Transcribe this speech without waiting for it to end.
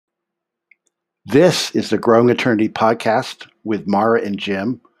This is the Growing Eternity podcast with Mara and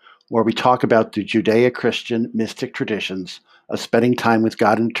Jim, where we talk about the Judeo Christian mystic traditions of spending time with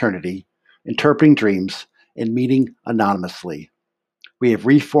God in eternity, interpreting dreams, and meeting anonymously. We have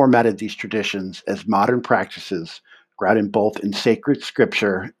reformatted these traditions as modern practices grounded both in sacred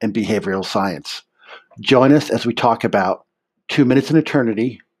scripture and behavioral science. Join us as we talk about 2 minutes in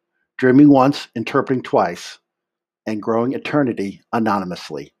eternity, dreaming once, interpreting twice, and growing eternity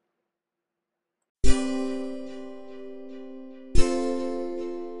anonymously.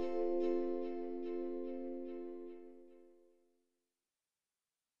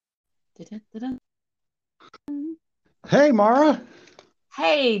 Da-da-da-da. Hey, Mara.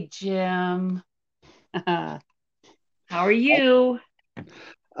 Hey, Jim. How are you?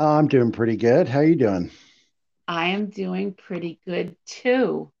 I'm doing pretty good. How are you doing? I am doing pretty good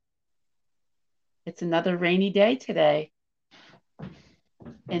too. It's another rainy day today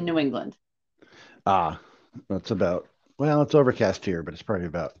in New England. Ah, that's about, well, it's overcast here, but it's probably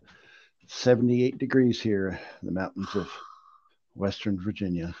about 78 degrees here in the mountains of Western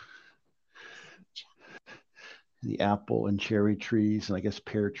Virginia. The apple and cherry trees, and I guess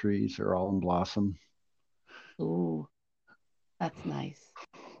pear trees are all in blossom. Ooh, that's nice.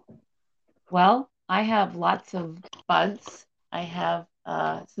 Well, I have lots of buds. I have,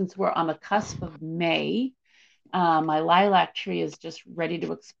 since we're on the cusp of May, my lilac tree is just ready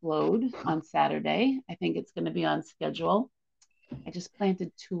to explode on Saturday. I think it's going to be on schedule. I just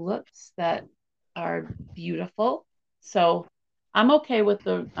planted tulips that are beautiful. So I'm okay with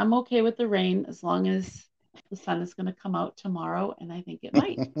the rain as long as the sun is going to come out tomorrow, and I think it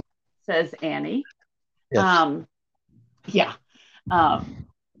might, says Annie. Yes. Um, yeah. Um,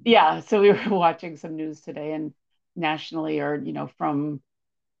 yeah. So we were watching some news today and nationally or from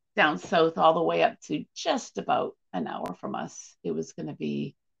down south all the way up to just about an hour from us. It was going to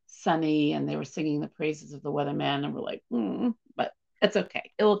be sunny and they were singing the praises of the weatherman and we're like, but it's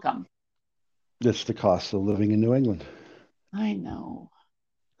okay. It will come. It's the cost of living in New England. I know.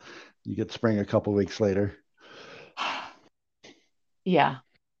 You get spring a couple weeks later. Yeah.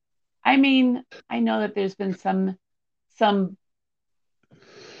 I mean, I know that there's been some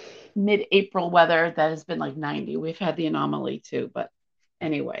mid-April weather that has been like 90. We've had the anomaly too, but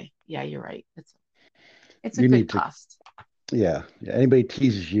anyway, yeah, you're right. It's a You good need to, cost. yeah. Anybody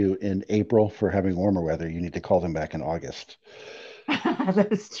teases you in April for having warmer weather, you need to call them back in August. That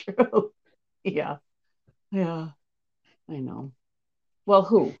is true. Yeah. Yeah. I know. Well,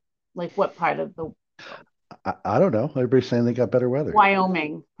 who? Like what part of the world? I don't know. Everybody's saying they got better weather.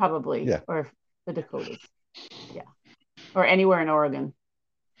 Wyoming, probably, Yeah. or the Dakotas. Yeah. Or anywhere in Oregon.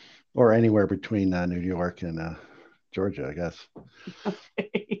 Or anywhere between New York and Georgia, I guess, and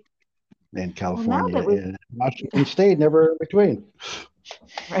Well, now California that we've, and Washington State, never in between.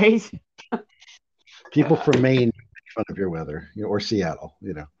 right? People from Maine make fun of your weather, or Seattle,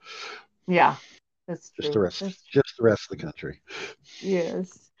 Yeah, that's just the true. rest, That's true. just the rest of the country.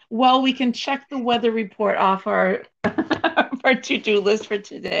 Yes. Well, we can check the weather report off our our to-do list for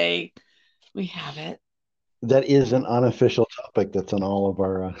today. We have it. That is an Yeah. unofficial topic that's on all of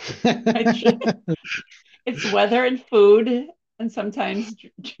our. It's weather and food, and sometimes,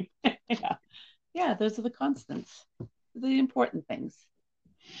 yeah, yeah. Those are the constants, the important things.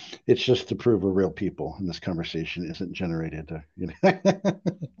 It's just to prove we're real people, and this conversation isn't generated.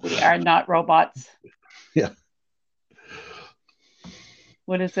 We are not robots. Yeah,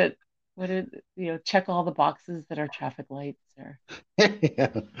 What is it? What did check all the boxes that are traffic lights or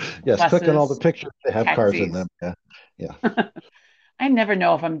yeah. Yes. Click on all the buses, pictures that have cars in taxis. them. Yeah, yeah. I never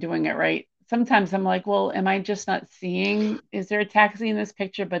know if I'm doing it right. Sometimes I'm like, well, am I just not seeing? Is there a taxi in this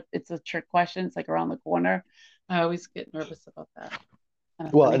picture? But it's a trick question. It's like around the corner. I always get nervous about that. Kind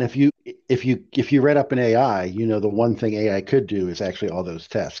of Well, and funny. if you read up in AI, the one thing AI could do is actually all those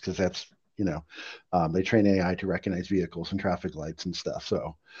tests because that's they train AI to recognize vehicles and traffic lights and stuff.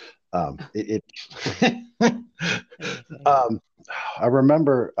 So it Thank you. um, I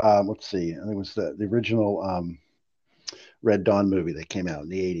remember let's see, it was the original Red Dawn movie that came out in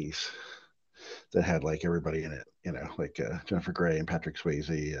the '80s that had like everybody in it, like Jennifer Grey and Patrick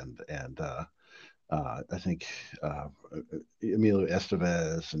Swayze and I think Emilio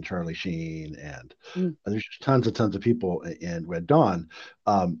Estevez and Charlie Sheen, and Mm. there's just tons of people in Red Dawn.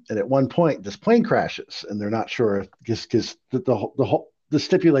 And at one point, this plane crashes, and they're not sure because the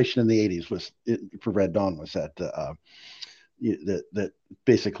stipulation in the '80s for Red Dawn was that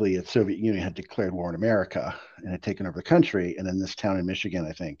basically the Soviet Union had declared war on America and had taken over the country, and in this town in Michigan,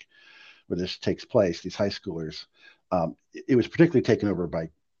 I think, where this takes place, these high schoolers, it was particularly taken over by,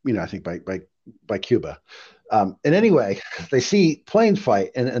 I think by Cuba. And anyway, they see planes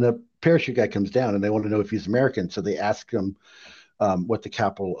fight, and a parachute guy comes down and they want to know if he's American. So they ask him what the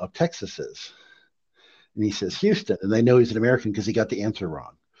capital of Texas is. And he says Houston. And they know he's an American because he got the answer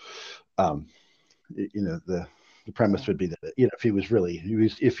wrong. Um, the premise would be that if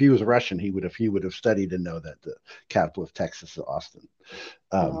he was a Russian, he would have studied and know that the capital of Texas is Austin.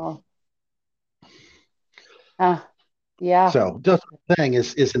 Oh. Yeah. So just the thing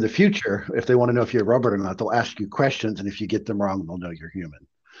is in the future, if they want to know if you're a robot or not, they'll ask you questions, and if you get them wrong, they'll know you're human.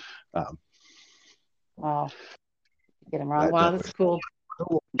 Wow. Get them wrong. Wow, that's cool.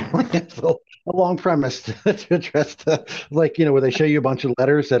 So a long premise to address where they show you a bunch of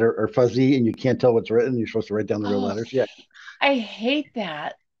letters that are fuzzy and you can't tell what's written. You're supposed to write down the real letters. Yeah. I hate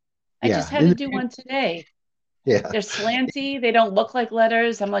that. I Yeah. just had to do one today. Yeah. They're slanty. They don't look like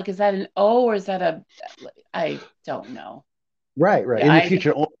letters. I'm like, is that an O or is that a? I don't know. Right. Yeah, in the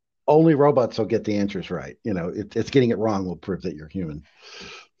future, only robots will get the answers right. It's getting it wrong will prove that you're human.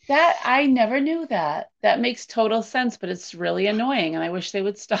 That I never knew that. That makes total sense, but it's really annoying, and I wish they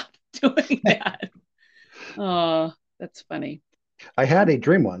would stop doing that. Oh, that's funny. I had a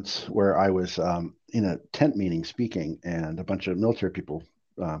dream once where I was in a tent meeting speaking, and a bunch of military people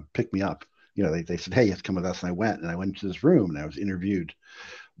picked me up. They said, "Hey, you have to come with us." And I went to this room, and I was interviewed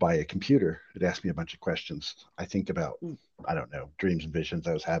by a computer. It asked me a bunch of questions. I think about, I don't know, dreams and visions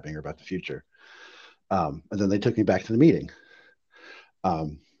I was having or about the future. And then they took me back to the meeting.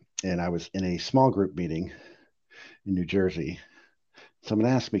 And I was in a small group meeting in New Jersey. Someone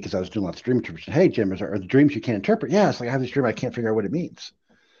asked me, because I was doing lots of dream interpretation, "Hey, Jim, are the dreams you can't interpret?" "Yeah, it's like I have this dream, I can't figure out what it means."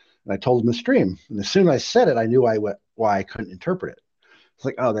 And I told him this dream. And as soon as I said it, I knew why I couldn't interpret it. It's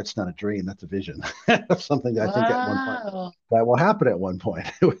like, oh, that's not a dream, that's a vision. That's something that I think at one point that will happen at one point.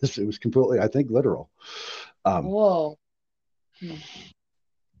 It was completely, I think, literal. Whoa.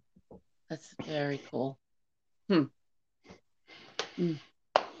 That's very cool.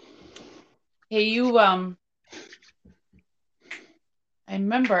 Hey, I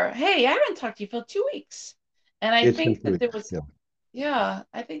remember, hey, I haven't talked to you for 2 weeks. And I think that there was,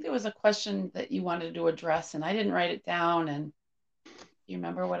 I think there was a question that you wanted to address, and I didn't write it down. And you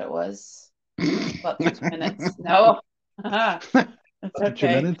remember what it was? About the 2 minutes? No. That's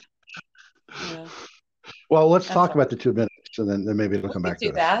okay. 2 minutes? Yeah. Well, let's talk about the 2 minutes, and then maybe it'll come back to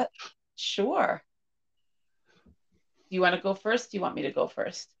us. Do that. Sure. Do you want to go first? Do you want me to go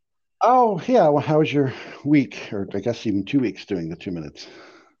first? Oh, yeah. Well, how was your week, or I guess even 2 weeks doing the 2 minutes?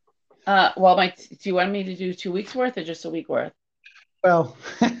 Well, do you want me to do 2 weeks worth or just a week worth? Well,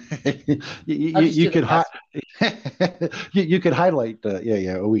 you could you could highlight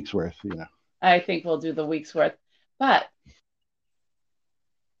a week's worth. I think we'll do the week's worth, but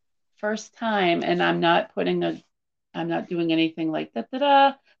first time, and I'm not doing anything like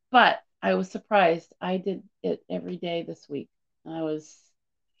da. But I was surprised. I did it every day this week. I was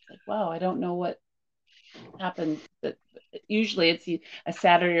like, wow, I don't know what happened. That usually it's a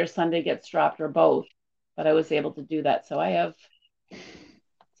Saturday or Sunday gets dropped or both, but I was able to do that. So I have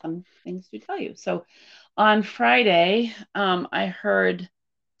some things to tell you. So on Friday, I heard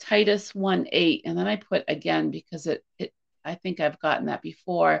Titus 1:8, and then I put again because I think I've gotten that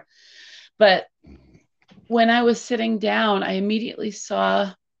before. But when I was sitting down, I immediately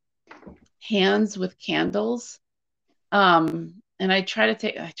saw hands with candles. And I try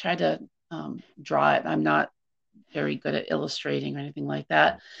to draw it. I'm not very good at illustrating or anything like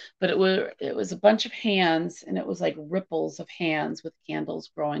that, but it was a bunch of hands, and it was like ripples of hands with candles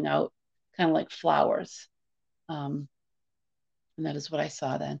growing out, kind of like flowers. And that is what I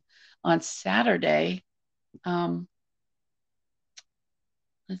saw then. On Saturday, let's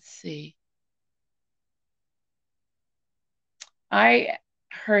see. I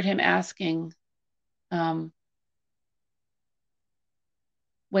heard him asking,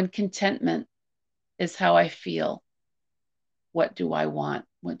 when contentment is how I feel, what do I want?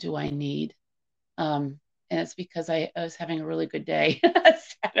 What do I need? And it's because I was having a really good day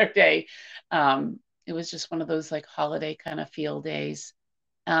Saturday. It was just one of those like holiday kind of feel days.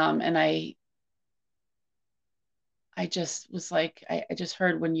 And I just was like, I just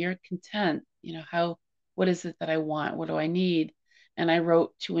heard, when you're content, what is it that I want? What do I need? And I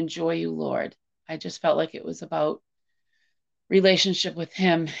wrote, to enjoy you, Lord. I just felt like it was about relationship with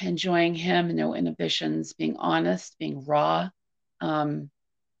him, enjoying him, no inhibitions, being honest, being raw, to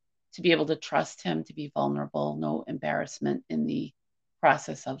be able to trust him, to be vulnerable, no embarrassment in the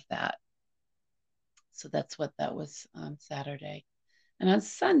process of that. So that's what that was on Saturday. And on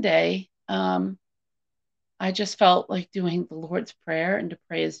Sunday, I just felt like doing the Lord's Prayer, and to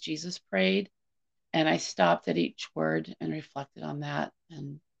pray as Jesus prayed. And I stopped at each word and reflected on that.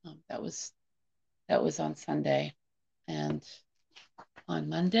 And that was on Sunday. And on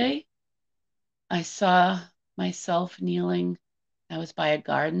Monday, I saw myself kneeling. I was by a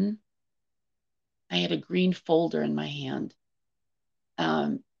garden. I had a green folder in my hand.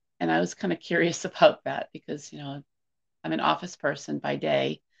 Um, and I was kind of curious about that because, I'm an office person by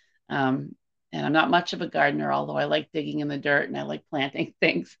day. Um, and I'm not much of a gardener, although I like digging in the dirt and I like planting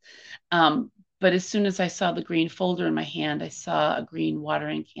things. Um, but as soon as I saw the green folder in my hand, I saw a green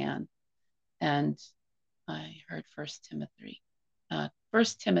watering can, and I heard First Timothy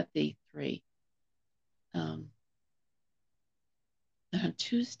 3. And on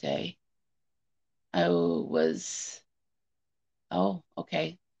Tuesday, I was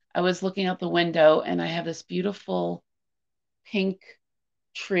okay. I was looking out the window and I have this beautiful pink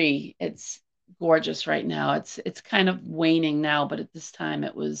tree. It's gorgeous right now. It's kind of waning now, but at this time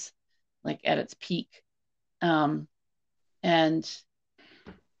it was like at its peak. Um, and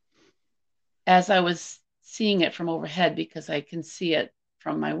as I was seeing it from overhead, because I can see it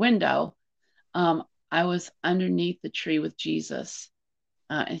from my window, I was underneath the tree with Jesus,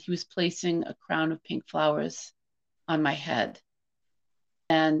 and he was placing a crown of pink flowers on my head.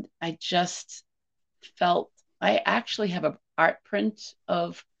 And I just felt I actually have an art print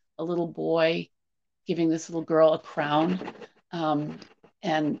of a little boy giving this little girl a crown. Um,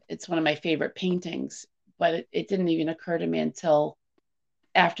 and it's one of my favorite paintings, but it didn't even occur to me until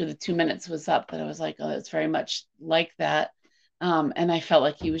after the 2 minutes was up that I was like, oh, it's very much like that. And I felt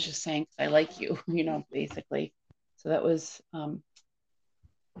like he was just saying, I like you, basically. So that was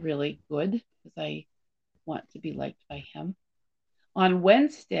really good because I want to be liked by him. On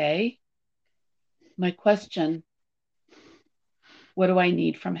Wednesday, my question, what do I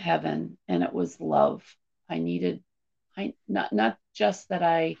need from heaven? And it was love. I not just that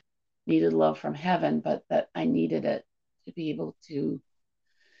I needed love from heaven, but that I needed it to be able to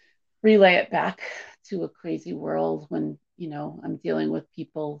relay it back to a crazy world when, I'm dealing with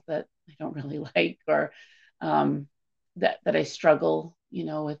people that I don't really like, or that I struggle,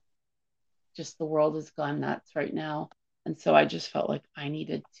 with just the world has gone nuts right now. And so I just felt like I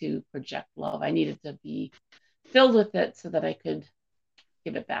needed to project love. I needed to be filled with it so that I could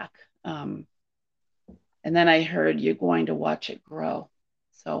give it back. And then I heard you're going to watch it grow.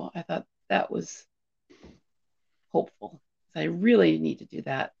 So I thought that was hopeful. I really need to do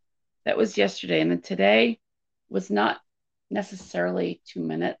that. That was yesterday. And then today was not necessarily 2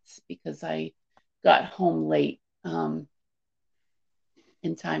 minutes because I got home late in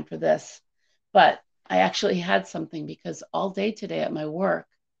time for this. But I actually had something because all day today at my work,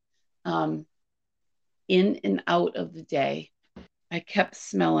 um, in and out of the day, I kept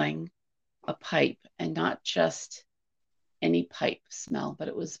smelling a pipe, and not just any pipe smell, but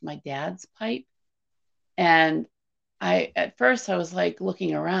it was my dad's pipe. And at first, I was like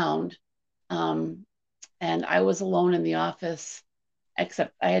looking around, um, and I was alone in the office,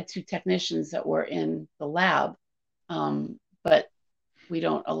 except I had two technicians that were in the lab. But we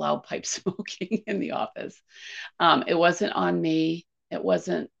don't allow pipe smoking in the office. It wasn't on me. It was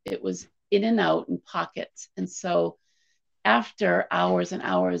in and out in pockets. And so after hours and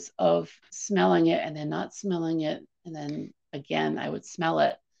hours of smelling it and then not smelling it, and then again, I would smell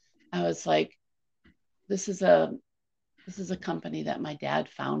it, I was like, this is a company that my dad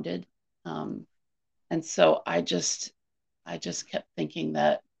founded. Um, and so I just kept thinking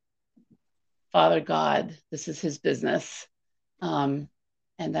that Father God, this is his business. Um,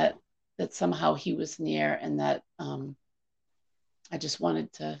 and that somehow he was near, and that I just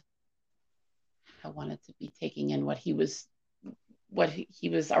wanted to be taking in what he was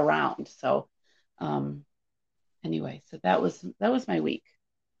around. So um, anyway, so that was my week.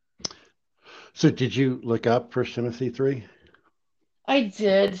 So did you look up First Timothy 3? I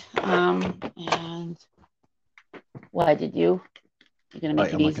did. And why did you? You're gonna make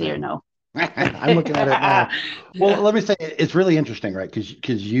Right, it I'm looking easy at or it. no? I'm looking at it now. Well, let me say it's really interesting, right?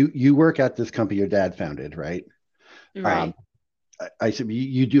 Because you work at this company your dad founded, right? Um, Right. I said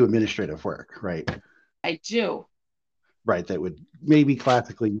you do administrative work, right? I do. Right. That would maybe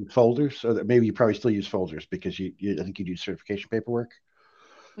classically use folders, or that maybe you probably still use folders because you I think you do certification paperwork.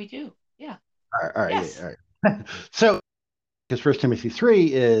 We do. Yeah. All right, yeah, Yes. all right. So, because First Timothy 3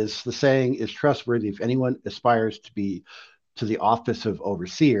 is the saying is trustworthy if anyone aspires to be to the office of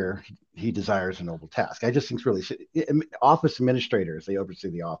overseer, he desires a noble task. I just think it's really office administrators, they oversee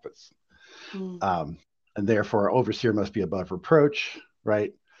the office. Mm. Um, and therefore, overseer must be above reproach,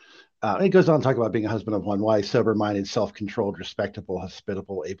 right? It goes on to talk about being a husband of one wife, sober minded, self controlled, respectable,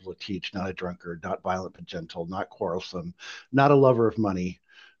 hospitable, able to teach, not a drunkard, not violent but gentle, not quarrelsome, not a lover of money,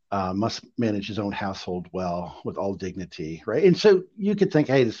 must manage his own household well with all dignity, right? And so you could think,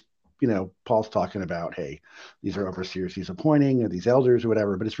 hey, this Paul's talking about, hey, these are overseers he's appointing, or these elders or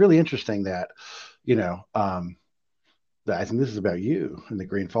whatever. But it's really interesting that, you know, that I think this is about you in the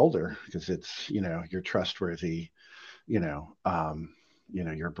green folder, because it's, you're trustworthy, you know, um,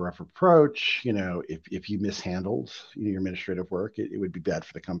 your above reproach, if you mishandled your administrative work, it would be bad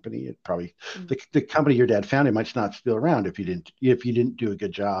for the company. It probably, Mm. the company your dad founded might not still around if you didn't do a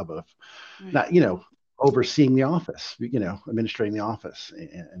good job of Right. not, overseeing the office, administrating the office,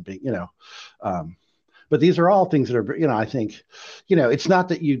 and being, um, but these are all things that are, I think, it's not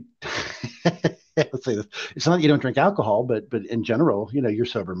that you, let's say this, it's not that you don't drink alcohol, but in general, you're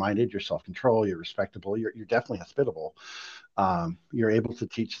sober minded, you're self control, you're respectable, you're definitely hospitable. You're able to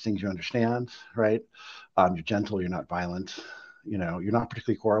teach things you understand, right? You're gentle, you're not violent, you're not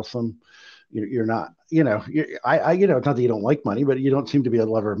particularly quarrelsome. You're not, it's not that you don't like money, but you don't seem to be a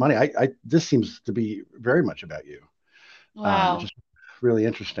lover of money. This seems to be very much about you. Which Wow. is really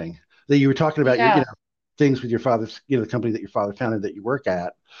interesting. That you were talking about your, Yeah. things with your father's, the company that your father founded that you work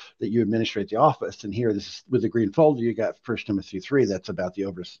at, that you administrate the office. And here, this is with the green folder, you got First Timothy 3. That's about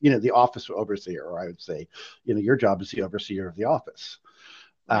the office overseer, or I would say, your job is the overseer of the office.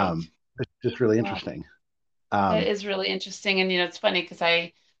 Right. It's just really Wow. interesting. That Um, is really interesting. And it's funny because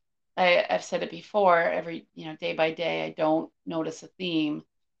I've said it before, every, day by day, I don't notice a theme.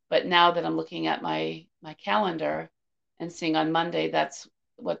 But now that I'm looking at my calendar and seeing on Monday that's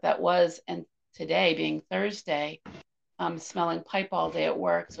what that was, and today being Thursday, I'm smelling pipe all day at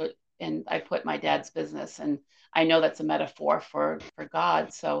work. And I put my dad's business, and I know that's a metaphor for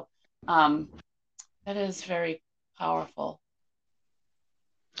God. So um, that is very powerful.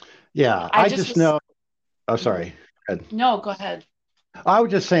 yeah, I I just just was. know. Oh, Mhm. sorry. Go ahead. No, go ahead. I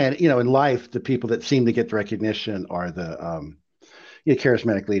was just saying, in life, the people that seem to get the recognition are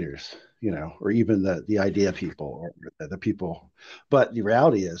charismatic leaders, or even the idea people, or the people. But the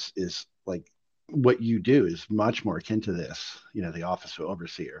reality is like what you do is much more akin to this. The office of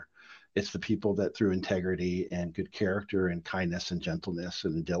overseer. It's the people that through integrity and good character and kindness and gentleness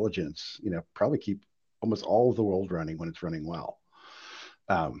and diligence, probably keep almost all of the world running when it's running well.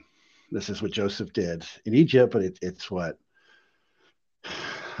 Um, this is what Joseph did in Egypt, but it's what,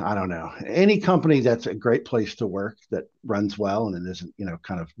 I don't know. Any company that's a great place to work that runs well and it isn't,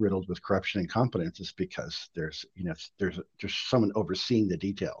 kind of riddled with corruption and incompetence is because there's someone overseeing the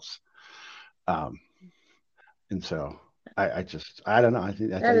details. Um, and so I don't know.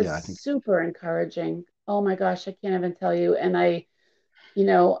 That is I think super encouraging. Oh my gosh, I can't even tell you. And you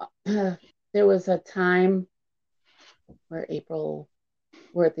know, there was a time where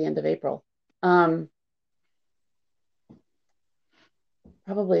we're at the end of April. Um,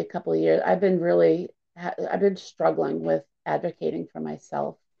 Probably a couple of years. I've been struggling with advocating for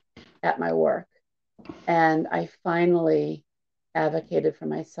myself at my work. And I finally advocated for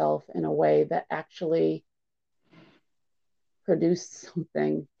myself in a way that actually produced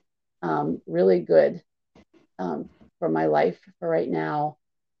something really good um, for my life for right now.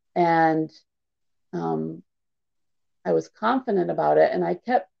 And um, I was confident about it, and I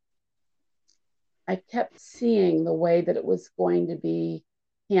kept seeing the way that it was going to be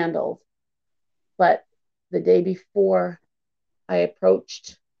handled. But the day before I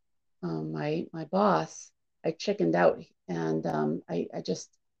approached my boss, I chickened out, and I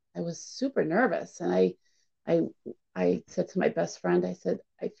was super nervous, and I I said to my best friend, I said,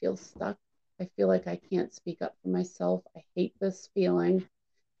 I feel stuck. I feel like I can't speak up for myself. I hate this feeling.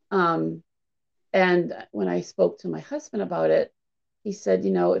 Um, And when I spoke to my husband about it, he said,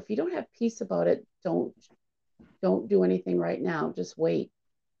 if you don't have peace about it, don't do anything right now. Just wait.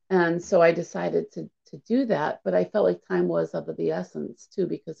 And so I decided to do that, but I felt like time was of the essence too,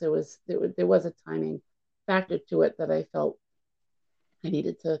 because there was a timing factor to it that I felt I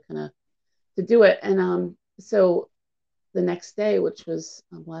needed to kind of to do it. And so the next day, which was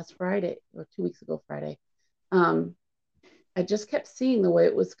last Friday or 2 weeks ago Friday, um, I just kept seeing the way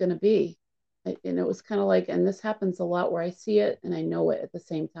it was going to be. And it was kind of like, and this happens a lot where I see it and I know it at the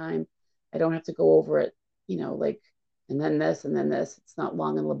same time. I don't have to go over it, like, and then this and then this. It's not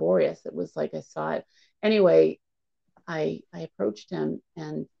long and laborious. It was like I saw it. Anyway, I approached him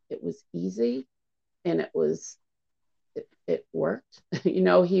and it was easy and it worked.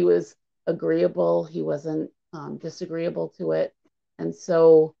 He was agreeable. He wasn't disagreeable to it. And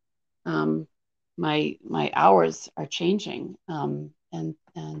so um, my hours are changing. And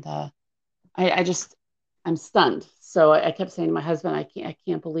I just I'm stunned. So I kept saying to my husband, I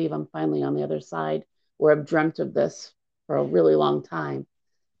can't believe I'm finally on the other side where I've dreamt of this for a really long time.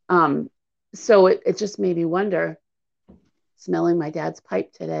 Um, so it just made me wonder, smelling my dad's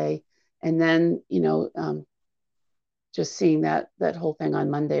pipe today, and then just seeing that whole thing on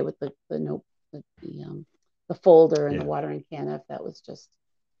Monday with the note, the folder and the Yeah. watering can, if that was just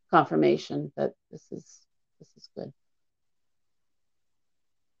confirmation that this is good.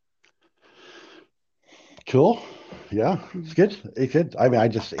 Cool. Yeah, it's good. It's good. I mean,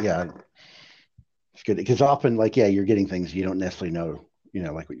 yeah, it's good because often, like, yeah, you're getting things you don't necessarily know,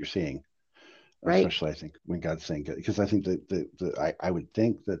 like what you're seeing. Right. Especially, I think when God's saying, because I think that I would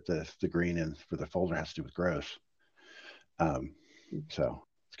think that the green in for the folder has to do with growth. So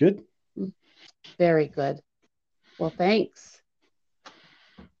it's good. Very good. Well, thanks.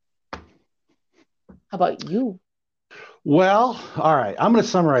 How about you? Well, all right. I'm going to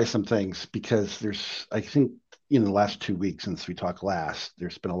summarize some things because I think, in the last 2 weeks since we talked last,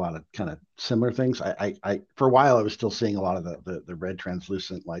 there's been a lot of kind of similar things. For a while, I was still seeing a lot of the red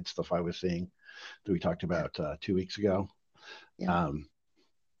translucent light stuff I was seeing that we talked about 2 weeks ago. Yeah.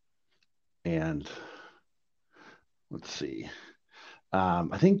 And let's see.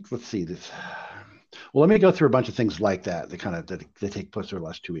 I think, let's see this. Well, let me go through a bunch of things like that kind of that take place over the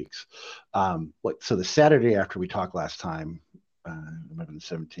last 2 weeks. So the Saturday after we talked last time, it might have been the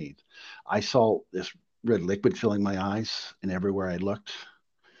 17th, I saw this red liquid filling my eyes, and everywhere I looked,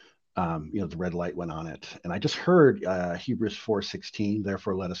 the red light went on it. And I just heard Hebrews 4:16,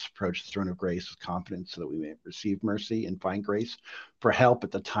 therefore let us approach the throne of grace with confidence so that we may receive mercy and find grace for help at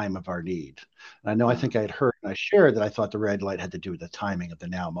the time of our need. And I know I think I had heard and I shared that I thought the red light had to do with the timing of the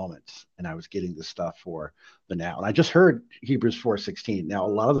now moments. And I was getting the stuff for the now. And I just heard Hebrews 4:16. Now, a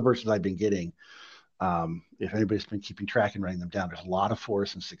lot of the verses I've been getting, if anybody's been keeping track and writing them down, there's a lot of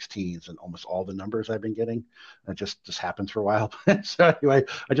 4s and 16s and almost all the numbers I've been getting. It just happens for a while. So anyway,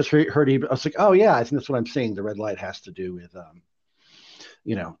 I just heard I was like, oh yeah, I think that's what I'm seeing. The red light has to do with,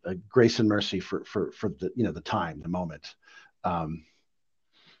 grace and mercy for the, the time, the moment. And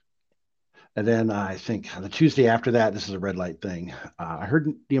then I think the Tuesday after that, this is a red light thing. I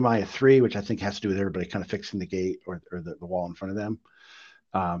heard Nehemiah 3, which I think has to do with everybody kind of fixing the gate or the wall in front of them.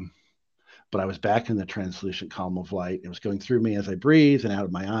 But I was back in the translucent column of light. It was going through me as I breathed and out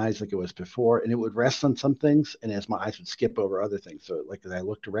of my eyes like it was before. And it would rest on some things, and as my eyes would skip over other things. So like as I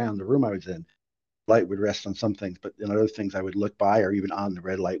looked around the room I was in, light would rest on some things, but in other things I would look by or even on, the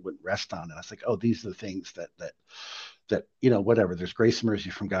red light wouldn't rest on. And I was like, oh, these are the things that whatever. There's grace and mercy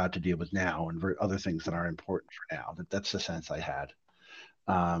from God to deal with now, and other things that are important for now. That's the sense I had.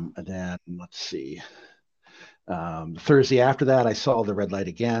 And then let's see. Thursday after that, I saw the red light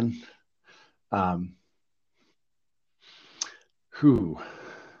again. Who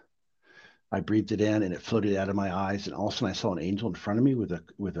I breathed it in and it floated out of my eyes, and all of a sudden I saw an angel in front of me with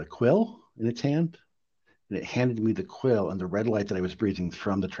a quill in its hand, and it handed me the quill, and the red light that I was breathing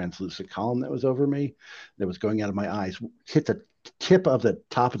from the translucent column that was over me, that was going out of my eyes, hit the tip of the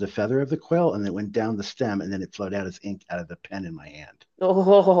top of the feather of the quill, and it went down the stem, and then it flowed out as ink out of the pen in my hand.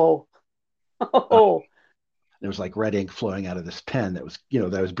 Oh, oh, There was like red ink flowing out of this pen that was,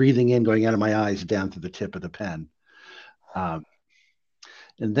 that I was breathing in, going out of my eyes down to the tip of the pen. And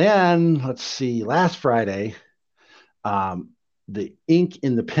then let's see, last Friday, the ink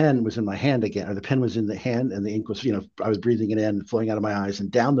in the pen was in my hand again, or the pen was in the hand, and the ink was, I was breathing it in and flowing out of my eyes and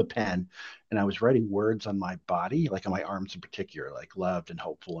down the pen. And I was writing words on my body, like on my arms in particular, like loved and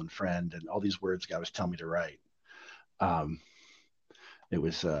hopeful and friend, and all these words God was telling me to write. It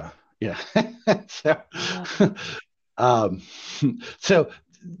was, yeah. So, so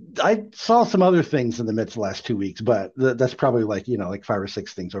I saw some other things in the midst of the last 2 weeks, but that's probably like, like 5 or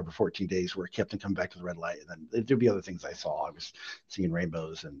 6 things over 14 days where it kept on coming back to the red light. And then there'd be other things I saw. I was seeing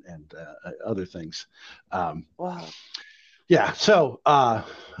rainbows and other things. wow. Yeah. So,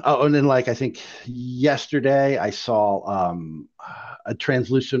 and then like, I think yesterday I saw a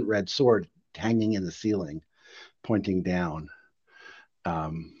translucent red sword hanging in the ceiling, pointing down.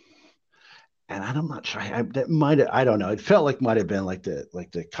 And I'm not sure. That might I don't know. It felt like might have been like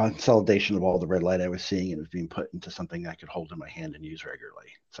the consolidation of all the red light I was seeing, and it was being put into something I could hold in my hand and use regularly.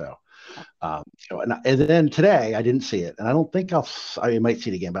 So, and then today I didn't see it, and I don't think I might see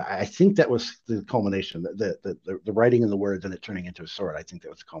it again, but I think that was the culmination, the writing and the words and it turning into a sword. I think that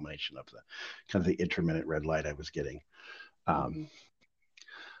was the culmination of the kind of the intermittent red light I was getting.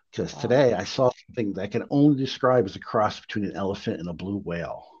 Because today I saw something that I can only describe as a cross between an elephant and a blue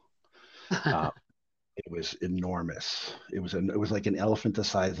whale. It was enormous. It was like an elephant the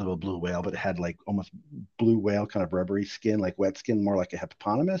size of a blue whale, but it had like almost blue whale kind of rubbery skin, like wet skin, more like a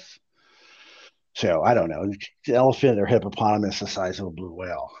hippopotamus. So I don't know, elephant or hippopotamus the size of a blue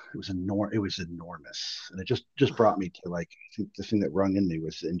whale. It was enormous, and it just brought me to, like, I think the thing that rung in me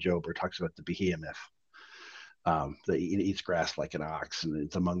was in Job where it talks about the behemoth. that it eats grass like an ox, and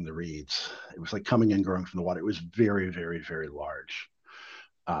it's among the reeds. It was like coming and growing from the water. It was very, very, very large.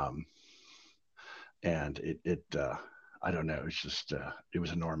 Um, and I don't know, it's just, it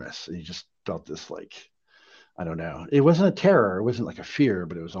was enormous. And you just felt this, like, I don't know. It wasn't a terror. It wasn't like a fear,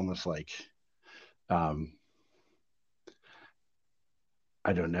 but it was almost like, um,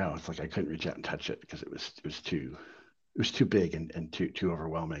 I don't know. It's like I couldn't reach out and touch it because it was too big and too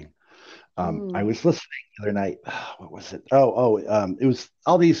overwhelming. I Mm. was listening the other night. What was it? It was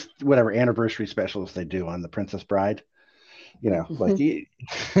all these whatever anniversary specials they do on The Princess Bride. Like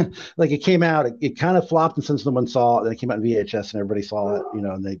like it came out, it kind of flopped, and since no one saw it, then it came out in VHS and everybody saw it.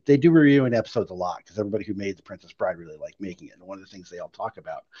 And they do reviewing episodes a lot because everybody who made The Princess Bride really liked making it. And one of the things they all talk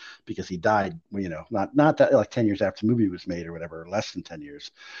about, because he died, not that like 10 years after the movie was made or whatever, or less than 10 years,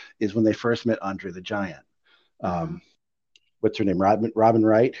 is when they first met Andre the Giant. Uh-huh. Um, what's her name? Robin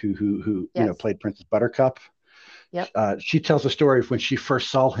Wright, who Yes. played Princess Buttercup. Yep. She tells the story of when she first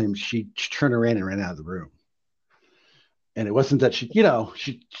saw him, she turned around and ran out of the room. And it wasn't that she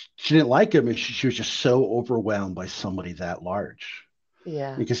didn't like him, and she was just so overwhelmed by somebody that large,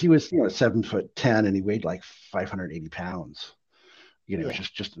 Yeah. because he was 7'10" and he weighed like 580 pounds. It's Yeah.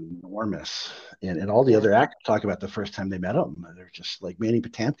 just enormous. And all the Yeah. other actors talk about the first time they met him. They're just like Manny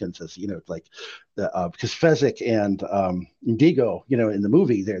Patinkin says, like the because Fezzik and Indigo, in the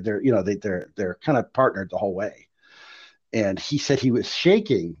movie, they're kind of partnered the whole way. And he said he was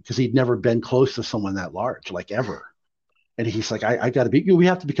shaking because he'd never been close to someone that large, like ever. And he's like, I got to be, we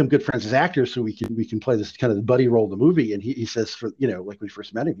have to become good friends as actors so we can play this kind of buddy role in the movie. And he says, for like when we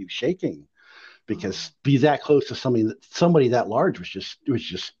first met him, he was shaking Oh. because be that close to somebody that large was just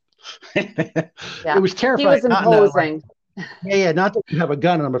it Yeah. was He terrifying. was Not in a like, imposing. yeah, not that you have a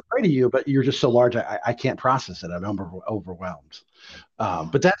gun and I'm afraid of you, but you're just so large, I can't process it. I'm overwhelmed. Oh.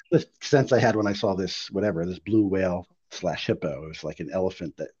 But that's the sense I had when I saw this blue whale slash hippo. It was like an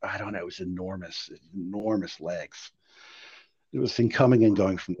elephant that, I don't know, it was enormous legs. It was seen coming and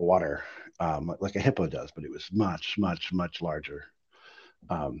going from the water, like a hippo does, but it was much, much, much larger.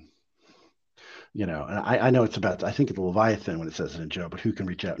 Um, and I know it's about, I think it's the Leviathan when it says it in Job, but who can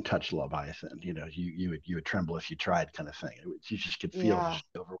reach out and touch the Leviathan? You would tremble if you tried, kind of thing. You just could feel Yeah. just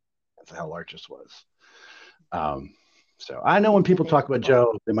over how large this was. Um, so I know when people talk about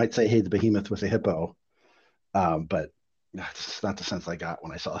Unbelievable. Job, they might say, "Hey, the behemoth was a hippo," but that's not the sense I got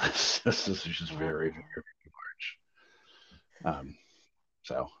when I saw this. This is just very, very Wow. large.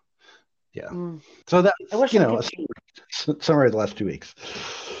 So yeah. Mm. So I that's wish I could. a summary of the last 2 weeks.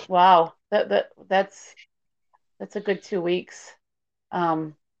 Wow. That's a good 2 weeks.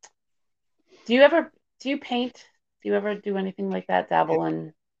 Um, do you ever do you paint? Do you ever do anything like that? Dabble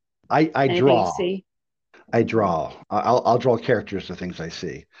in I anything you draw. see? I Mm. draw. I'll draw characters to things I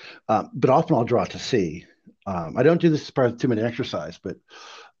see, but often I'll draw to see. I don't do this as part of the 2 minute exercise, but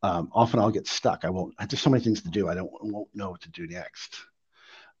often I'll get stuck. I won't. There's so many things to do. Won't know what to do next.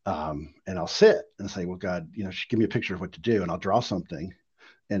 And I'll sit and say, "Well, God, give me a picture of what to do," and I'll draw something,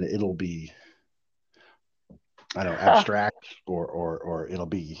 and it'll be, I don't know, abstract, or it'll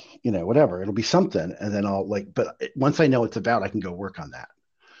be, whatever. It'll be something, and then I'll like. But once I know what it's about, I can go work on that.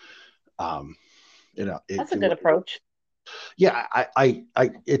 Um, That's a good approach. yeah,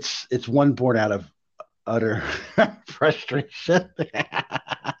 it's one born out of utter frustration.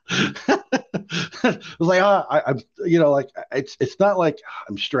 It's like, I'm, like it's not like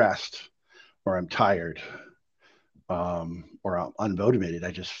I'm stressed or I'm tired, or I'm unmotivated.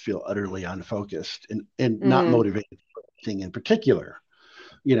 I just feel utterly unfocused and not Mm. motivated for anything in particular.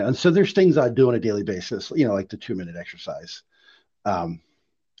 And so there's things I do on a daily basis, like the 2 minute exercise. Um,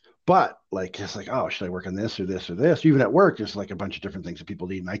 but like, it's like, oh, should I work on this or this or this? Even at work, there's like a bunch of different things that people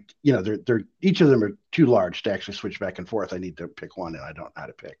need. And they're each of them are too large to actually switch back and forth. I need to pick one, and I don't know how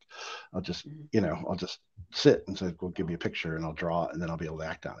to pick. I'll just, Mm. I'll just sit and say, well, give me a picture, and I'll draw it, and then I'll be able to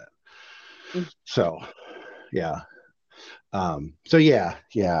act on it. Mm. So yeah. So yeah.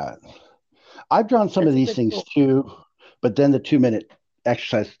 I've drawn some of That's a these good things tool. too, but then the 2 minute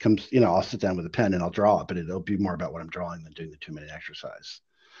exercise comes, I'll sit down with a pen and I'll draw it, but it'll be more about what I'm drawing than doing the 2 minute exercise.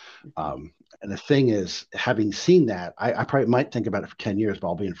 Mhm. And the thing is, having seen that, I probably might think about it for 10 years, but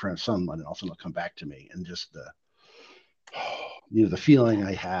I'll be in front of someone and also it'll come back to me. And just the feeling Yeah.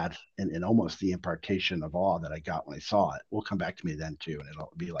 I had, and almost the impartation of awe that I got when I saw it will come back to me then too. And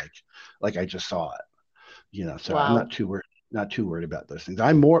it'll be like I just saw it, so I'm Wow. not too worried about those things.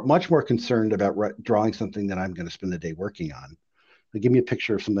 I'm much more concerned about drawing something that I'm going to spend the day working on. Like, give me a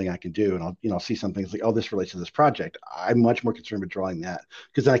picture of something I can do, and I'll see something. It's like, oh, this relates to this project. I'm much more concerned with drawing that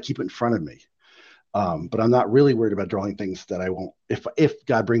because then I keep it in front of me. But I'm not really worried about drawing things that I won't. If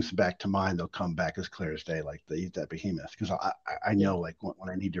God brings them back to mind, they'll come back as clear as day, like they eat that behemoth. Because I Yeah, know like when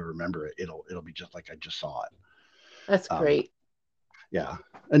I need to remember it, it'll be just like I just saw it. that's Um, great. yeah,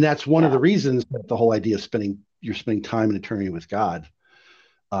 and that's one of Yeah, the reasons that the whole idea of you're spending time in eternity with God,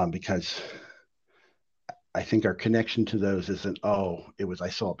 because I think our connection to those isn't, oh, it was I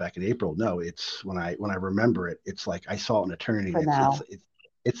saw it back in April. No, it's when I remember it, it's like I saw it in eternity. for now.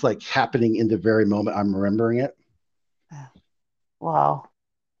 It's like happening in the very moment I'm remembering it. Wow,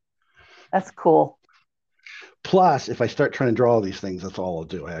 that's cool. Plus, if I start trying to draw all these things, that's all I'll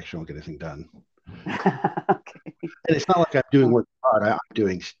do. I actually won't get anything done. Okay. And it's not like I'm doing Oh, work hard. I'm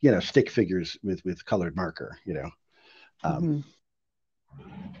doing stick figures with colored marker. Um, mhm,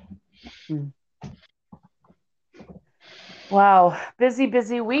 mm. Wow, busy,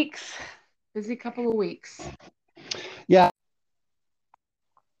 busy weeks. Busy couple of weeks. yeah,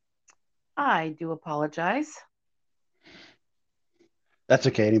 I do apologize. that's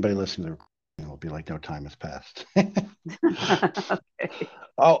okay. Anybody listening to will be like, no time has passed. Okay.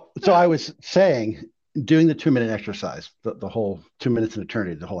 Oh, so I was saying, doing the 2 minute exercise, the whole 2 minutes in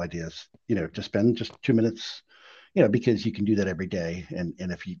eternity, the whole idea is, to spend just 2 minutes, because you can do that every day. And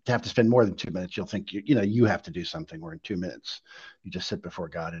if you have to spend more than 2 minutes, you'll think you have to do something. Where in 2 minutes, you just sit before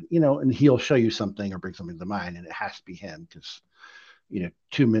God and He'll show you something or bring something to mind, and it has to be Him because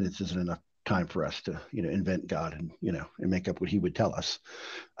 2 minutes isn't enough time for us to invent God and make up what He would tell us.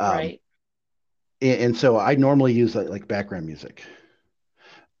 Um, Right. and so I normally use like background music.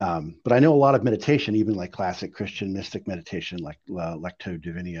 But I know a lot of meditation, even like classic Christian mystic meditation, like Lectio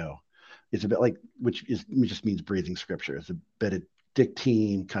Divina, is a bit like, which just means breathing scripture. It's a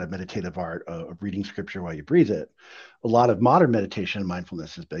Benedictine kind of meditative art of reading scripture while you breathe it. A lot of modern meditation and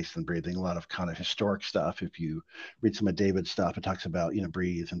mindfulness is based on breathing. A lot of kind of historic stuff. If you read some of David's stuff, it talks about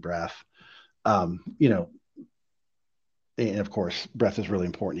breathe and breath. Um, you know, and of course, breath is really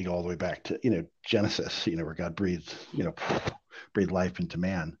important. You go all the way back to Genesis, where God breathed, breathed life into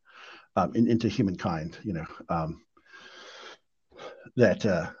man, into humankind.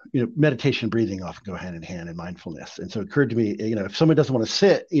 That meditation and breathing often go hand in hand in mindfulness. And so it occurred to me, if someone doesn't want to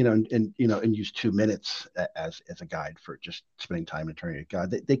sit, and use 2 minutes as a guide for just spending time in eternity with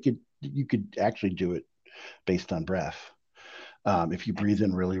God, you could actually do it based on breath. If you breathe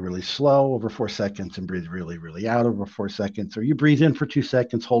in Excellent. really, really slow over 4 seconds and breathe really, really out over 4 seconds, or you breathe in for 2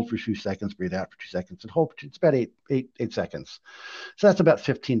 seconds, hold for 2 seconds, breathe out for 2 seconds, and hold for it's about eight seconds. So that's about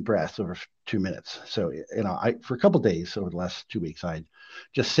 15 breaths over 2 minutes. So, I for a couple of days over the last 2 weeks, I'd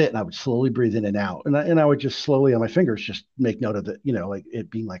just sit and I would slowly breathe in and out. And I would just slowly on my fingers just make note of it, like it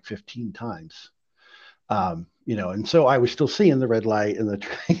being like 15 times. And so I was still seeing the red light and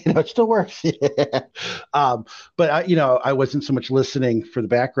it still works. Yeah. But I wasn't so much listening for the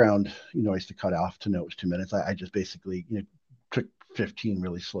background noise to cut off to know it was 2 minutes. I just basically, took 15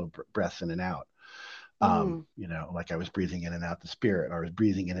 really slow breaths in and out. Mm, Like I was breathing in and out the spirit, or I was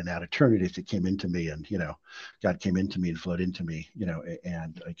breathing in and out eternity as it came into me, and God came into me and flowed into me,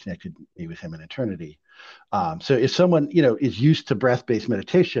 and I connected me with Him in eternity. So if someone is used to breath-based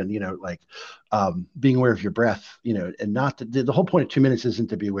meditation, like being aware of your breath, and not the whole point of 2 minutes isn't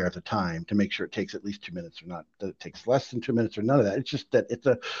to be aware of the time, to make sure it takes at least 2 minutes, or not that it takes less than 2 minutes, or none of that. It's just that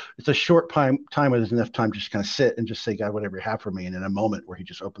it's a short time where there's enough time to just kind of sit and just say, God, whatever you have for me, and in a moment where He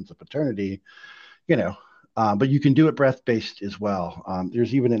just opens up eternity, you know. But you can do it breath based as well.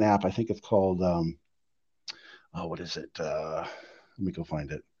 There's even an app, I think it's called, oh, what is it? Let me go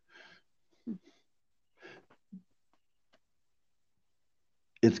find it.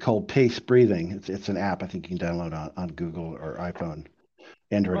 It's called Pace Breathing. It's an app I think you can download on Google or iPhone,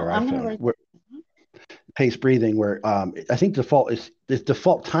 Android or well, I'm gonna iPhone. write. Pace Breathing, where I think the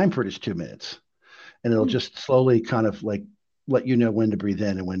default time for it is 2 minutes, and it'll Hmm, just slowly kind of like let you know when to breathe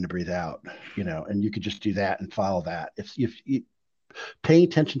in and when to breathe out. And you could just do that and follow that. If you paying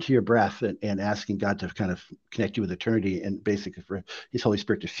attention to your breath and asking God to kind of connect you with eternity, and basically for His Holy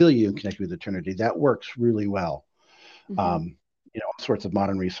Spirit to fill you and connect you with eternity, that works really well. mhm. Um, all sorts of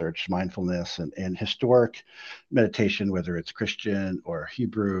modern research, mindfulness, and historic meditation, whether it's Christian or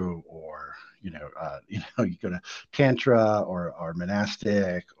Hebrew or you go to Tantra or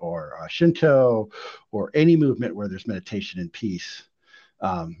monastic or Shinto or any movement where there's meditation and peace.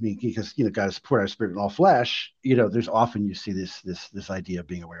 Because God has poured out His Spirit in all flesh. There's often you see this idea of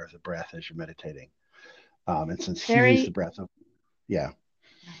being aware of the breath as you're meditating. And since He is the Very, breath of, yeah.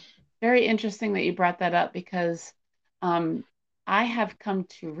 very interesting that you brought that up because um, I have come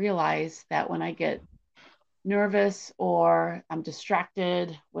to realize that when I get nervous or I'm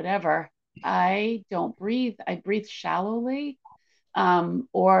distracted, whatever, I don't breathe. I breathe shallowly,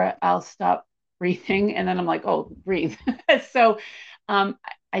 or I'll stop. breathing. And then I'm like, oh, breathe. So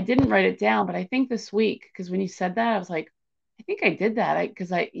I didn't write it down, but I think this week, because when you said that, I was like, I think I did that.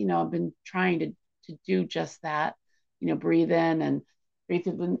 Because I've been trying to do just that, breathe in and breathe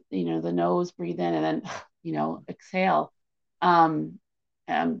through the nose, breathe in and then, exhale. Um,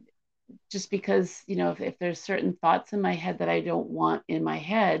 um, just because, if there's certain thoughts in my head that I don't want in my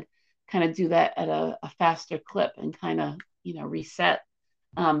head, kind of do that at a faster clip and kind of, reset.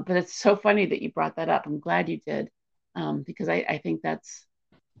 But it's so funny that you brought that up. I'm glad you did, because I think that's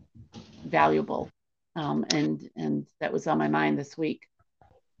valuable. And that was on my mind this week.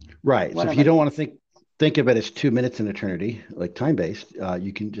 Right. So One if of you the don't want to things. think of it as 2 minutes in eternity, like time based,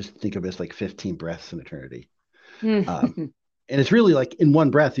 you can just think of it as like 15 breaths in eternity. Um, and it's really like in one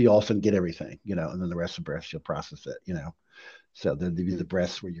breath, you all of a sudden get everything, and then the rest of the breaths you'll process it. So there'd be the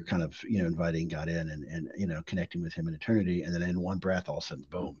breaths where you're kind of, inviting God in and connecting with Him in eternity. And then in one breath, all of a sudden,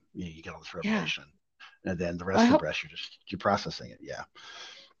 boom, you get all this Yeah. revelation. And then the Well, rest of the breaths, you're processing it. Yeah.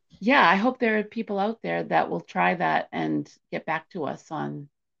 I hope there are people out there that will try that and get back to us on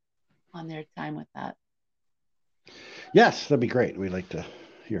their time with that. Yes, that'd be great. We'd like to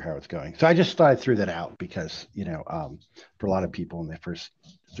hear how it's going. So I just thought I threw that out because, for a lot of people, when if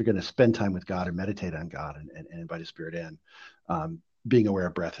they're going to spend time with God and meditate on God and invite His Spirit in, being aware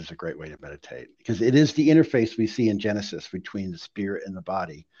of breath is a great way to meditate because it is the interface we see in Genesis between the spirit and the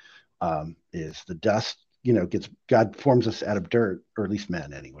body. Is the dust, gets God forms us out of dirt, or at least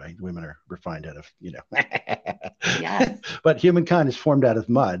men anyway. Women are refined out of, Yes. but humankind is formed out of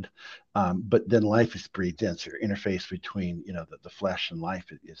mud. But then life is breathed in. So your interface between, the flesh and life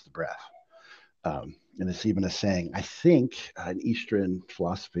is the breath. And it's even a saying, I think, in Eastern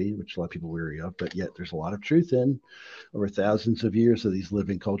philosophy, which a lot of people weary of, but yet there's a lot of truth in over thousands of years of these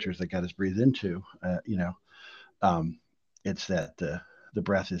living cultures that God has breathed into. It's that the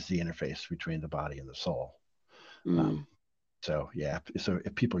breath is the interface between the body and the soul. Um, Mm, so yeah, so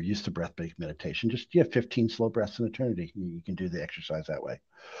if people are used to breath-based meditation, just 15 slow breaths in eternity. You can do the exercise that way.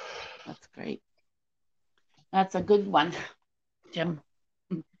 that's great. That's a good one, Jim.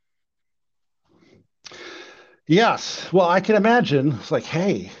 Yes. Well, I can imagine. It's like,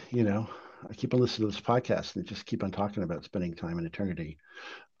 hey, I keep on listening to this podcast and just keep on talking about spending time in eternity.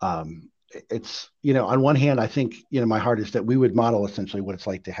 It's, on one hand, I think, my heart is that we would model essentially what it's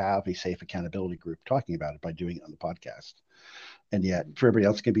like to have a safe accountability group talking about it by doing it on the podcast. And yet for everybody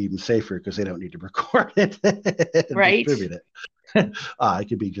else, it can be even safer because they don't need to record it and Right. distribute it. It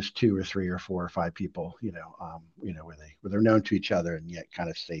could be just 2 or 3 or 4 or 5 people, where they're known to each other and yet kind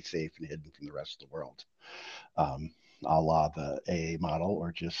of stay safe and hidden from the rest of the world. Um, a la the AA model,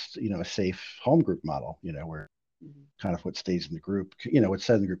 or just, a safe home group model, where Mhm. kind of what stays in the group, what's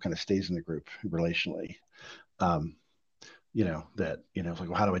said in the group kind of stays in the group relationally. Um, that, it's like,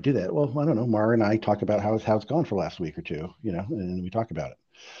 well, how do I do that? Well, I don't know. Mara and I talk about how it's gone for the last week or two, and we talk about it.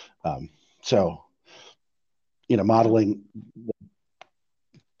 So, Yeah. modeling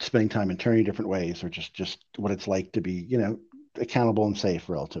spending time in 20 different ways, or just what it's like to be, accountable and safe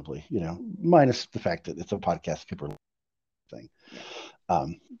relatively, minus the fact that it's a podcast people are thing. Yeah.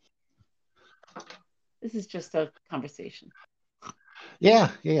 Um, This is just a conversation. yeah,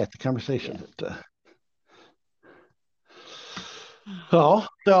 it's a conversation. Yeah. So,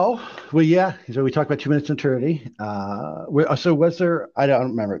 well, yeah. So we talked about 2 minutes in eternity. So was there? I don't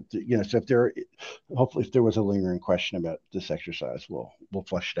remember. So hopefully, if there was a lingering question about this exercise, we'll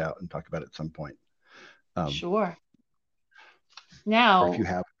flesh it out and talk about it at some point. Um, Sure. or if you Now,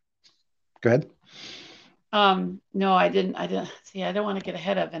 have, go ahead. no, I didn't see, I don't want to get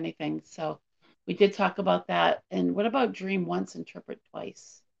ahead of anything. So we did talk about that. And what about dream once, interpret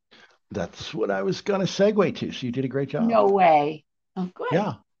twice? That's what I was going to segue to. So you did a great job. No way. Oh, good.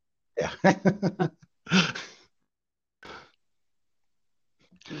 Yeah, yeah.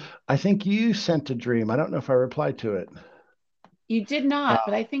 I think you sent a dream. I don't know if I replied to it. You did Uh, not,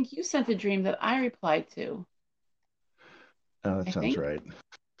 but I think you sent a dream that I replied to. oh, that I sounds think. right.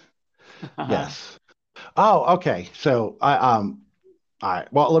 Yes. Oh, okay. So all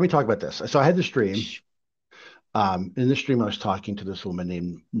right. Well, let me talk about this. So I had this dream. In this dream, I was talking to this woman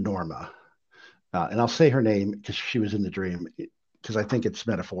named Norma, and I'll say her name because she was in the dream, because I think it's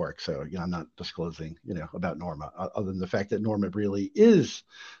metaphoric. So, I'm not disclosing, about Norma, other than the fact that Norma really is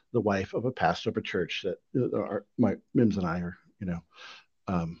the wife of a pastor of a church that my Mims and I are,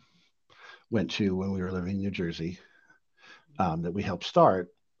 um, went to when we were living in New Jersey, that we helped start.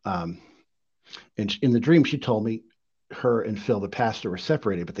 Um, and in the dream, she told me her and Phil, the pastor, were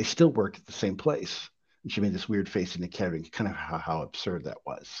separated, but they still worked at the same place. And she made this weird face in the Kevin, kind of how absurd that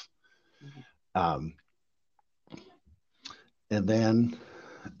was. Mhm. Um, and then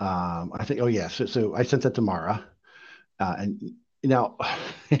I think. Oh yeah. So I sent that to Mara, and now,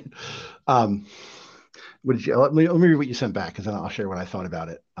 um, what did you? Let me read what you sent back because then I'll share what I thought about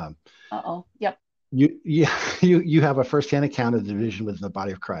it. Uh-oh. Yep. You you have a firsthand account of the division within the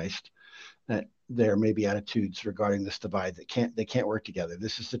body of Christ. There may be attitudes regarding this divide that can't work together.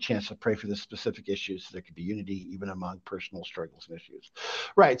 This is the chance to pray for the specific issues. So there could be unity even among personal struggles and issues.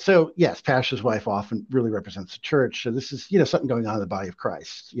 Right. So yes, pastor's wife often really represents the church. So this is something going on in the body of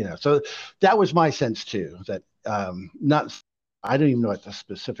Christ. So that was my sense too. That not. I don't even know at the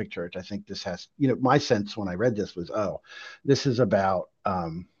specific church. I think this has, my sense when I read this was, oh, this is about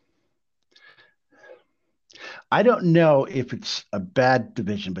I don't know if it's a bad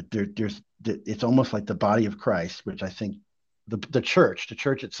division, but there's it's almost like the body of Christ, which I think the church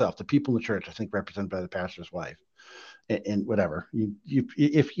itself, the people in the church, I think represented by the pastor's wife, and whatever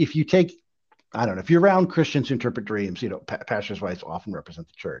if you take, I don't know, if you're around Christians who interpret dreams, pastors' wives often represent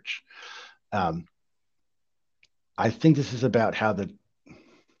the church. Um, I think this is about how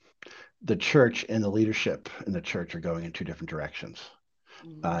the church and the leadership in the church are going in two different directions.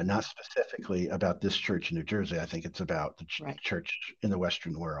 Not specifically about this church in New Jersey. I think it's about the Right. church in the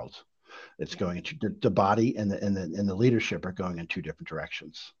Western world. It's Yeah. going into the body and the leadership are going in two different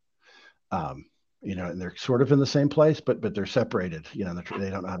directions. Um, and they're sort of in the same place, but they're separated. They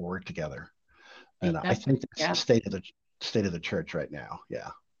don't know how to work together. And I That's think that's the yeah. state of the church right now. Yeah.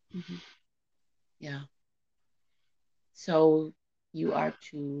 Hmm. Yeah. So you are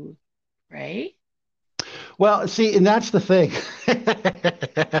to pray. Well, see, and that's the thing,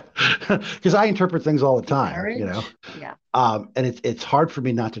 because I interpret things all the time, Encourage. Yeah. and it's hard for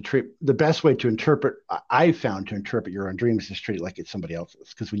me not to treat the best way to interpret. I found to interpret your own dreams is treat it like it's somebody else's.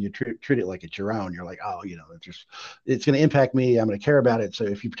 Because when you treat it like it's your own, you're like, oh, it's going to impact me. I'm going to care about it. So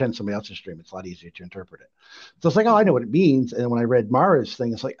if you pretend somebody else's dream, it's a lot easier to interpret it. So it's like, oh, I know Hmm. what it means. And when I read Mara's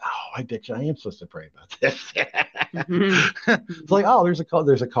thing, it's like, oh, I bet you I am supposed to pray about this. Hmm. It's like, oh, there's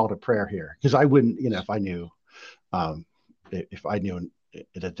a call to prayer here, because I wouldn't, um, if I knew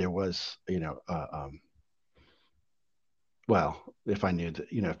that there was, well, if I knew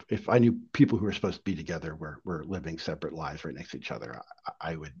that, if I knew people who were supposed to be together were living separate lives right next to each other,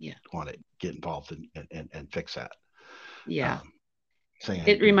 I would Yeah. want to get involved and fix that. Yeah. Um, Saying I It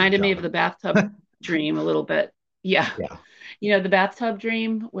didn't do a good reminded me job. of the bathtub dream a little bit. Yeah. Yeah. The bathtub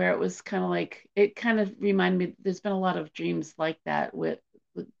dream where it was kind of like, it kind of reminded me, there's been a lot of dreams like that with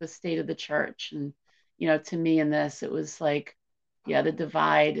the state of the church. And, to me in this, it was like, yeah, the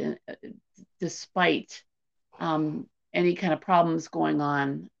divide, and despite any kind of problems going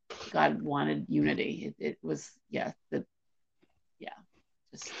on, God wanted unity. It was, yeah, yeah,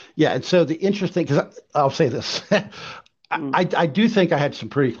 just, Yeah. And so the interesting, because I'll say this, mm. I do think I had some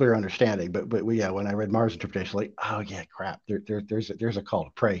pretty clear understanding, but yeah, when I read Mars interpretation, like, oh yeah, crap, there's a call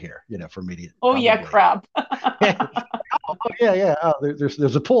to pray here, for me to Oh yeah, probably. crap. Oh yeah, yeah. Oh,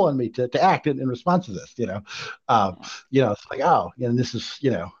 there's a pull on me to act in response to this. Yeah. It's like, oh, and this is,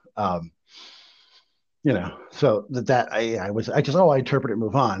 so I just, I interpret it,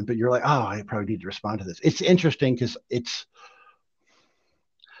 move on. But you're like, oh, I probably need to respond to this. It's interesting because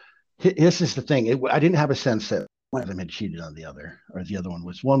this is the thing. I didn't have a sense that one of them had cheated on the other, or the other one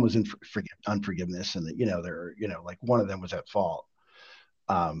was in unforgiveness, and that, they're, like one of them was at fault.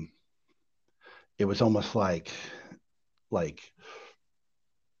 Um, it was almost like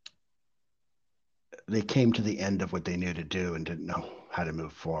they came to the end of what they knew to do and didn't know how to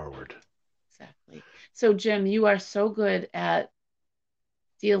move forward. Exactly. So, Jim, you are so good at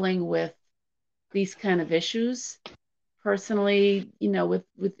dealing with these kind of issues personally,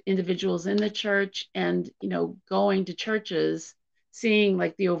 with individuals in the church, and, going to churches, seeing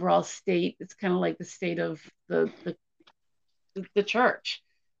like the overall state. It's kind of like the state of the church.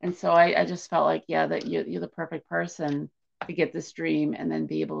 And so I just felt like, yeah, that you're the perfect person to get this dream and then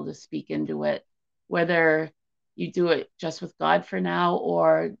be able to speak into it, whether you do it just with God for now,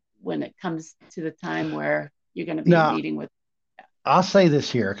 or when it comes to the time where you're going to be Now, meeting with. I'll say this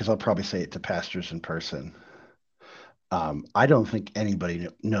here because I'll probably say it to pastors in person. I don't think anybody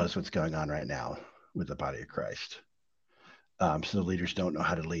knows what's going on right now with the body of Christ. So the leaders don't know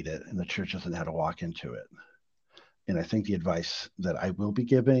how to lead it, and the church doesn't know how to walk into it. And I think the advice that I will be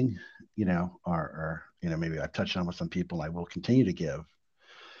giving, or maybe I've touched on with some people, I will continue to give,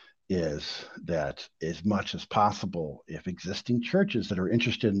 is that as much as possible, if existing churches that are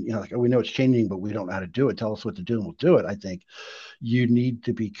interested in, like, oh, we know it's changing, but we don't know how to do it, tell us what to do and we'll do it. I think you need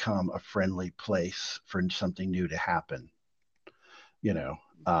to become a friendly place for something new to happen.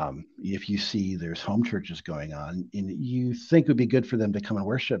 If you see there's home churches going on and you think it would be good for them to come and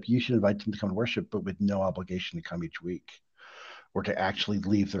worship, you should invite them to come and worship, but with no obligation to come each week. or to actually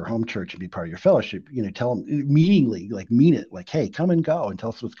leave their home church and be part of your fellowship, tell them meaningly, like mean it, like, hey, come and go and tell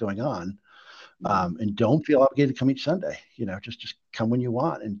us what's going on. And don't feel obligated to come each Sunday. Just come when you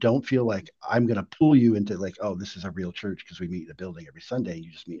want, and don't feel like I'm going to pull you into like, oh, this is a real church because we meet in a building every Sunday.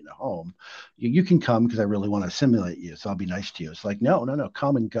 You just meet in a home. You can come because I really want to assimilate you, so I'll be nice to you. It's like, no,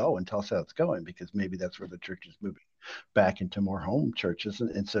 come and go and tell us how it's going, because maybe that's where the church is moving back into more home churches.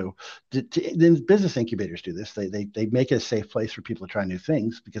 And so then business incubators do this. They make it a safe place for people to try new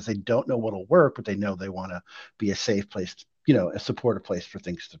things because they don't know what'll work, but they know they want to be a safe place, a supportive place for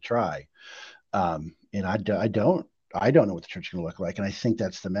things to try. And I don't know what the church is going to look like. And I think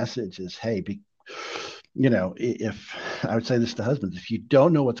that's the message is, hey, if I would say this to husbands, if you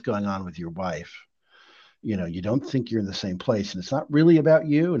don't know what's going on with your wife, you don't think you're in the same place, and it's not really about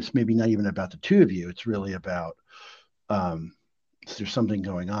you. And it's maybe not even about the two of you. It's really about, if there's something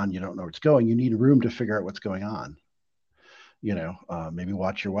going on, you don't know where it's going. You need a room to figure out what's going on. Maybe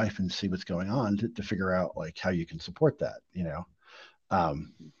watch your wife and see what's going on to figure out like how you can support that,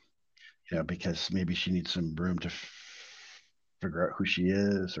 um, because maybe she needs some room to figure out who she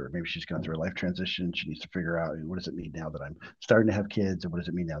is, or maybe she's gone through a life transition. She needs to figure out, what does it mean now that I'm starting to have kids, or what does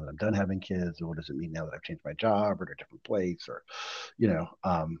it mean now that I'm done having kids, or what does it mean now that I've changed my job or to a different place, or,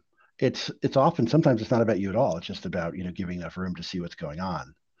 it's often, sometimes it's not about you at all. It's just about, giving enough room to see what's going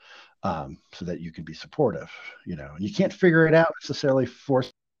on, so that you can be supportive, and you can't figure it out necessarily,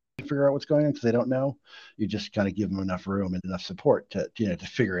 force to figure out what's going on because they don't know. You just kind of give them enough room and enough support to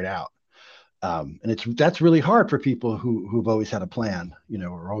figure it out. And that's really hard for people who've always had a plan,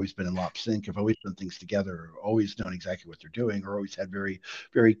 or always been in lop sync, have always done things together, or always known exactly what they're doing, or always had very,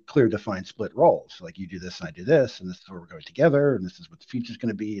 very clear defined split roles. Like, you do this and I do this, and this is where we're going together, and this is what the future is going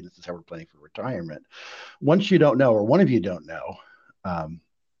to be, and this is how we're planning for retirement. Once you don't know, or one of you don't know,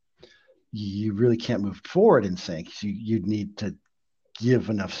 you really can't move forward in sync. So you'd need to give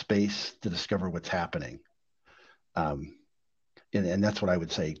enough space to discover what's happening. And that's what I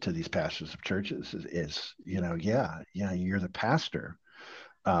would say to these pastors of churches is you're the pastor.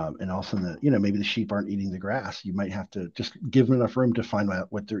 And also maybe the sheep aren't eating the grass. You might have to just give them enough room to find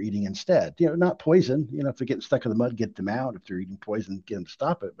out what they're eating instead. Not poison. If they're getting stuck in the mud, get them out. If they're eating poison, get them to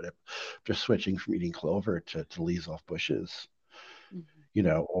stop it. But if they're switching from eating clover to leaves off bushes,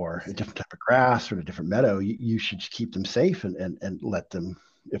 or a different type of grass or a different meadow, you should keep them safe and let them,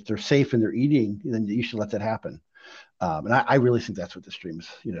 if they're safe and they're eating, then you should let that happen. And I really think that's what the stream is.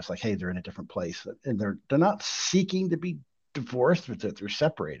 It's like, hey, they're in a different place, and they're not seeking to be divorced, but they're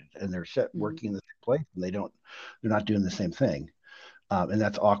separated, and they're working in the same place, and they're not doing the same thing, and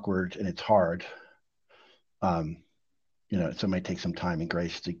that's awkward and it's hard. So it might take some time and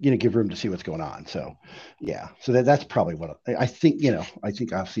grace to give room to see what's going on. So that's probably what I think. I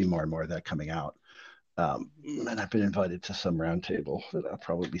think I'll see more and more of that coming out. And I've been invited to some roundtable that I'll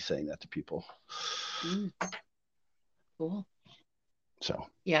probably be saying that to people. Cool. So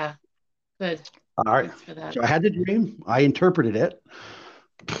yeah, good. All right. Thanks for that. So I had the dream. I interpreted it.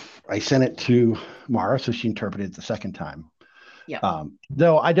 I sent it to Mara, so she interpreted it the second time. Yeah.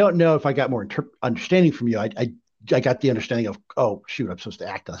 Though I don't know if I got more understanding from you. I got the understanding of, oh shoot, I'm supposed to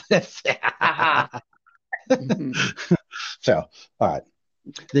act on this. So all right.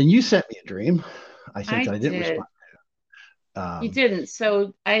 Then you sent me a dream. I think that I didn't respond to. You didn't.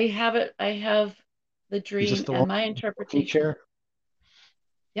 So I have it. I have the dream and my interpretation. Chair?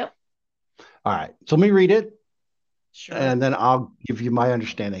 Yep. All right. So let me read it. Sure. And then I'll give you my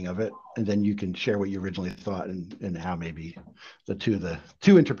understanding of it, and then you can share what you originally thought and how maybe the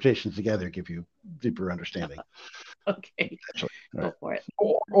two interpretations together give you deeper understanding. Okay. Go right. For it.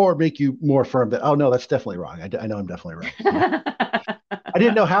 Or make you more firm that, oh no, that's definitely wrong. I know I'm definitely right. I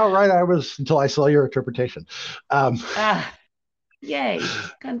didn't know how right I was until I saw your interpretation. Yay,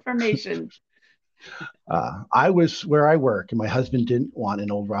 confirmation. I was where I work, and my husband didn't want an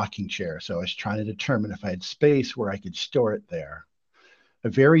old rocking chair, so I was trying to determine if I had space where I could store it there. A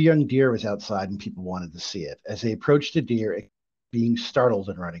very young deer was outside, and people wanted to see it. As they approached the deer, being startled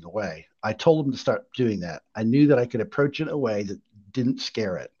and running away, I told them to start doing that. I knew that I could approach it in a way that didn't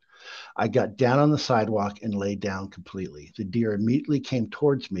scare it. I got down on the sidewalk and laid down completely. The deer immediately came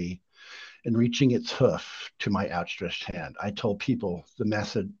towards me and reaching its hoof to my outstretched hand. I told people the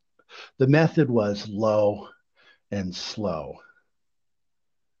method was low and slow.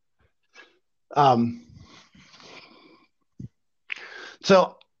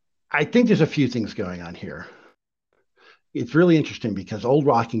 So I think there's a few things going on here. It's really interesting because old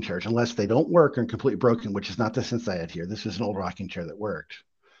rocking chairs, unless they don't work and completely broken, which is not the sense I had here, this is an old rocking chair that worked.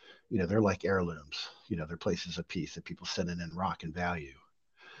 They're like heirlooms. They're places of peace that people sit in and rock and value.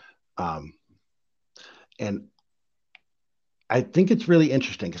 And I think it's really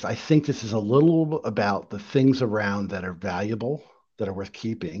interesting because I think this is a little about the things around that are valuable, that are worth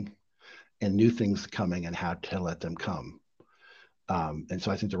keeping, and new things coming and how to let them come. And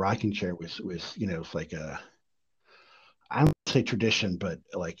so I think the rocking chair was it's like I don't say tradition, but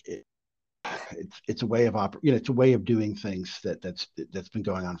like it's a way of it's a way of doing things that's been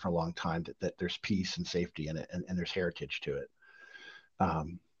going on for a long time. That there's peace and safety in it, and there's heritage to it.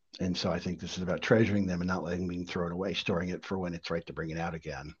 Um, and so I think this is about treasuring them and not letting them throw it away, storing it for when it's right to bring it out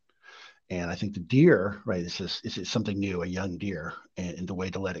again. And I think the deer, right, is something new, a young deer, and the way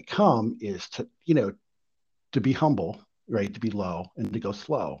to let it come is to be humble, right, to be low and to go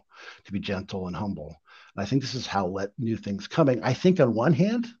slow, to be gentle and humble. And I think this is how let new things coming. I think on one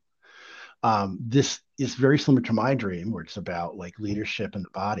hand, this is very similar to my dream, where it's about like leadership in the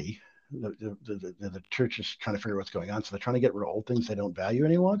body. The church is trying to figure out what's going on. So they're trying to get rid of old things they don't value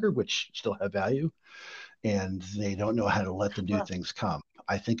any longer, which still have value, and they don't know how to let the new Well, things come.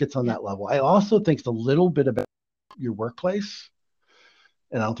 I think it's on yeah. that level. I also think it's a little bit about your workplace.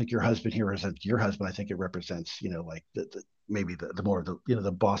 And I don't think your husband here is your husband. I think it represents, like maybe the more of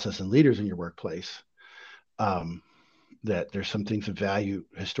the bosses and leaders in your workplace. Um, that there's some things of value,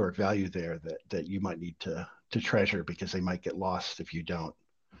 historic value there that you might need to treasure because they might get lost if you don't.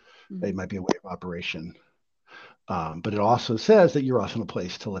 It Mhm. might be a way of operation. But it also says that you're also in a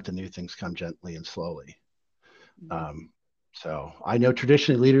place to let the new things come gently and slowly. Mhm. Um, so I know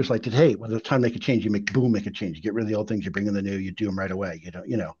traditionally leaders like to, hey, when it's time to make a change, you make a change. You get rid of the old things, you bring in the new, you do them right away.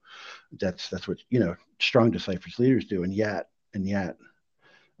 That's what strong disciples leaders do. And yet,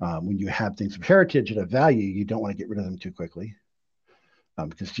 when you have things of heritage and of value, you don't want to get rid of them too quickly.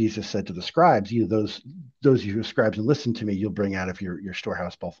 Because Jesus said to the scribes, those of you who are scribes and listen to me, you'll bring out of your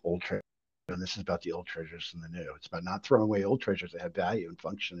storehouse both old treasures. And this is about the old treasures and the new. It's about not throwing away old treasures that have value and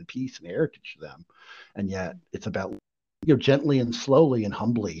function and peace and heritage to them. And yet it's about gently and slowly and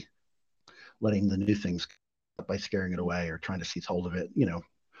humbly letting the new things by scaring it away or trying to seize hold of it, you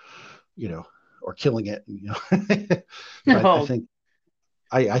know, or killing it. So I Oh, think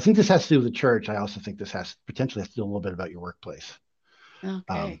I think this has to do with the church. I also think this has potentially has to do a little bit about your workplace. Um,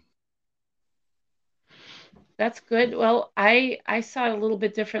 okay. That's good. Well, I saw it a little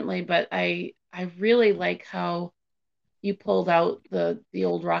bit differently, but I really like how you pulled out the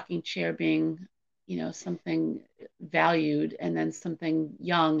old rocking chair being, something valued and then something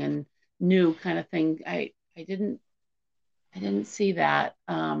young and new kind of thing. I didn't see that,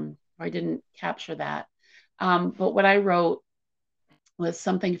 or I didn't capture that. But what I wrote was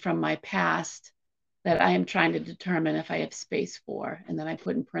something from my past that I am trying to determine if I have space for. And then I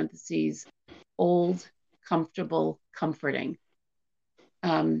put in parentheses, old, comfortable, comforting.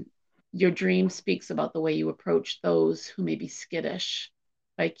 Um, your dream speaks about the way you approach those who may be skittish.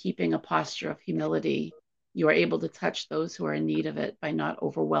 By keeping a posture of humility, you are able to touch those who are in need of it by not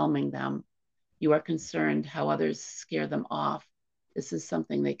overwhelming them. You are concerned how others scare them off. This is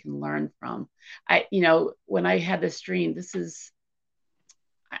something they can learn from. When I had this dream,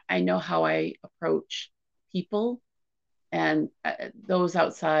 I know how I approach people and those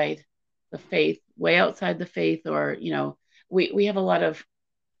outside the faith, way outside the faith, or, we have a lot of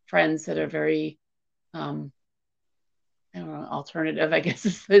friends that are very, um, I don't know, alternative, I guess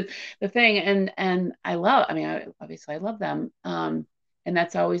is the thing. And obviously I love them. And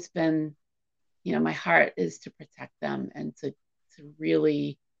that's always been, my heart is to protect them and to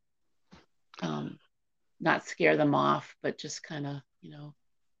really, um, not scare them off, but just kind of,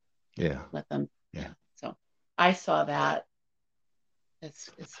 yeah, let them, yeah. yeah. So I saw that as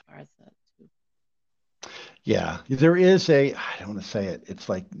far as that too. Yeah, there is I don't want to say it. It's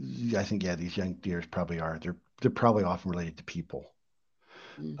like I think yeah, these young deers probably are. They're probably often related to people.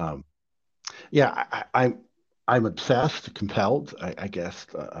 Mm. Um, yeah, I'm obsessed, compelled, I guess.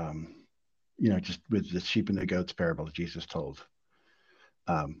 Just with the sheep and the goats parable that Jesus told.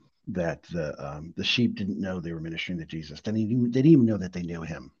 That the sheep didn't know they were ministering to Jesus. Then they didn't even know that they knew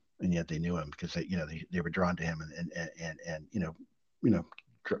him, and yet they knew him because they were drawn to him and you know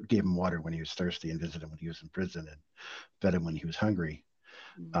gave him water when he was thirsty and visited him when he was in prison and fed him when he was hungry.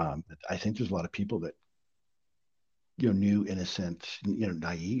 Mm. I think there's a lot of people that new, innocent,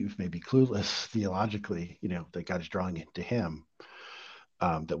 naive, maybe clueless theologically, that God is drawing into him.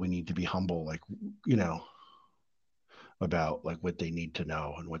 That we need to be humble, like you know, about like what they need to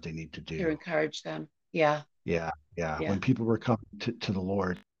know and what they need to To do. encourage them. Yeah. Yeah, yeah. When Yeah. people were coming to the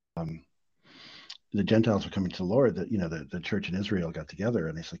Lord, the Gentiles were coming to the Lord. That the church in Israel got together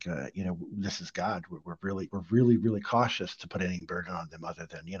and it's like, this is God. We're really cautious to put any burden on them other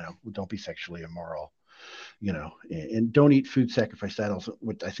than don't be sexually immoral. and don't eat food sacrificed to idols.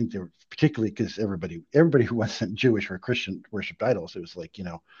 What I think they were particularly because everybody who wasn't Jewish or Christian worshipped idols. It was like,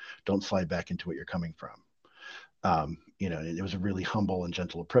 don't slide back into what you're coming from. And it was a really humble and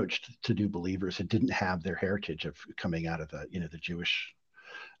gentle approach to new believers. It didn't have their heritage of coming out of the Jewish.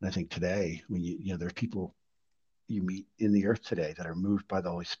 And I think today, when there are people you meet in the earth today that are moved by the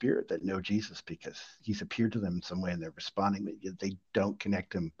Holy Spirit that know Jesus because he's appeared to them in some way and they're responding, but they don't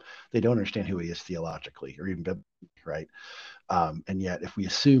connect him. They don't understand who he is theologically or even biblically, right? And yet, if we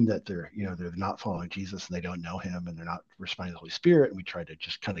assume that they're not following Jesus and they don't know him and they're not responding to the Holy Spirit, and we try to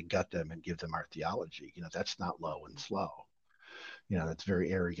just kind of gut them and give them our theology, that's not low and slow. That's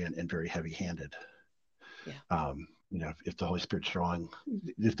very arrogant and very heavy-handed. Yeah. If the Holy Spirit's drawing,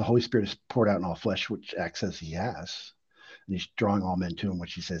 if the Holy Spirit is poured out in all flesh, which Acts says he has, and he's drawing all men to him,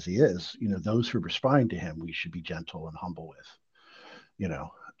 which he says he is, those who respond to him, we should be gentle and humble with.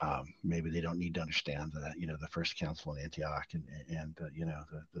 Maybe they don't need to understand the first council in Antioch and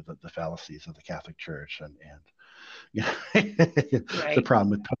the fallacies of the Catholic Church and right. the problem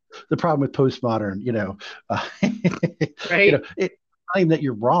with postmodern, right. It's not that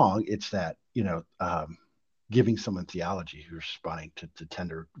you're wrong. It's that, giving someone theology who's responding to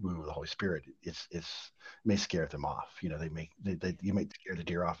tender woo of the Holy Spirit is may scare them off. You might scare the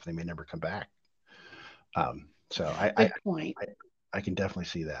deer off and they may never come back. So I can definitely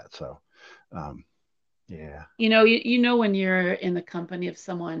see that. So, yeah. When you're in the company of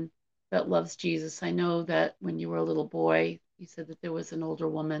someone that loves Jesus, I know that when you were a little boy, you said that there was an older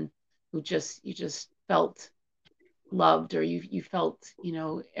woman who you just felt loved, or you felt,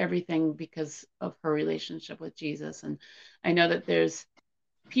 everything because of her relationship with Jesus. And I know that there's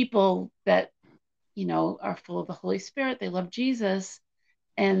people that, are full of the Holy Spirit. They love Jesus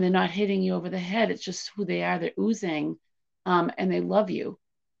and they're not hitting you over the head. It's just who they are. They're oozing, and they love you.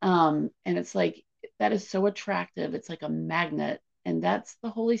 And it's like, that is so attractive. It's like a magnet, and that's the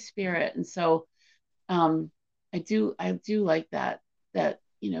Holy Spirit. And so, I do like that,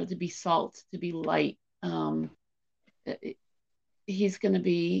 to be salt, to be light. He's going to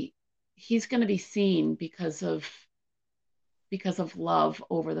be seen because of love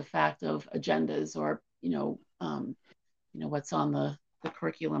over the fact of agendas or what's on the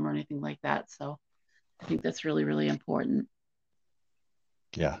curriculum or anything like that. So I think that's really, really important.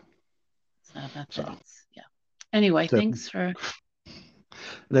 Yeah. Yeah. Anyway, thanks for.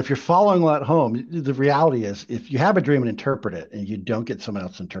 And if you're following that home, the reality is if you have a dream and interpret it and you don't get someone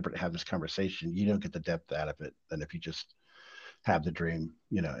else to interpret it, have this conversation, you don't get the depth out of it than if you just have the dream,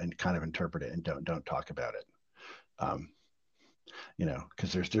 and kind of interpret it and don't talk about it.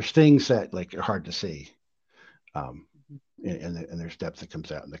 Because there's things that like are hard to see. And there's depth that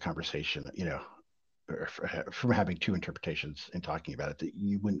comes out in the conversation, from having two interpretations and talking about it that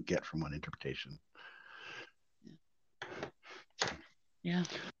you wouldn't get from one interpretation. Yeah.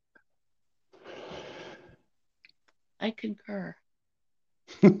 I concur.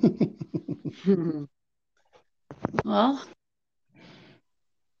 Well,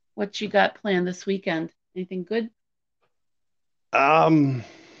 what you got planned this weekend? Anything good?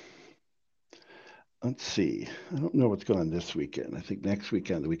 Let's see. I don't know what's going on this weekend. I think next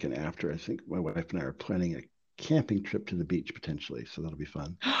weekend, the weekend after, I think my wife and I are planning a camping trip to the beach potentially. So that'll be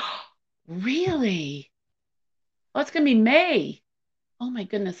fun. Really? Oh, it's going to be May. Oh my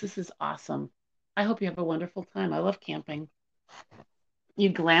goodness, this is awesome. I hope you have a wonderful time. I love camping. You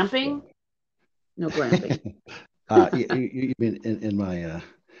glamping? No glamping. You mean in my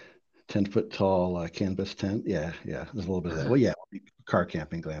 10-foot tall canvas tent? Yeah. There's a little bit of that. Well, yeah, car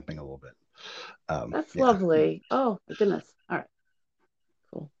camping, glamping a little bit. That's lovely. Oh my goodness. All right.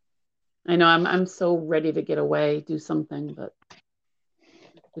 Cool. I know I'm so ready to get away, do something, but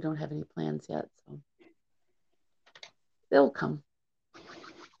we don't have any plans yet, so they'll come.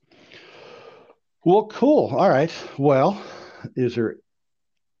 Well, cool. All right. Well,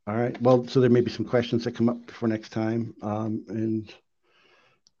 all right. Well, so there may be some questions that come up for next time. And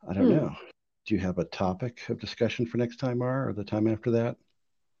I don't know. Do you have a topic of discussion for next time, Mara, or the time after that?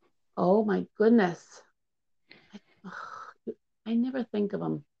 Oh my goodness. I never think of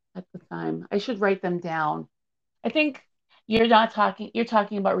them at the time. I should write them down. I think you're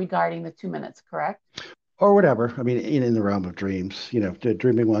talking about regarding the 2 minutes, correct? Or whatever. I mean, in the realm of dreams,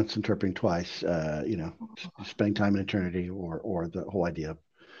 dreaming once, interpreting twice, spending time in eternity, or the whole idea of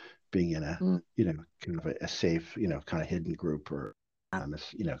being in a, kind of a safe, kind of hidden group or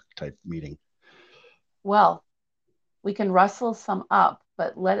anonymous, type meeting. Well, we can rustle some up,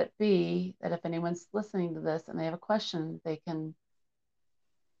 but let it be that if anyone's listening to this and they have a question, they can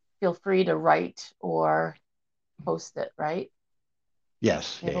feel free to write or post it, right?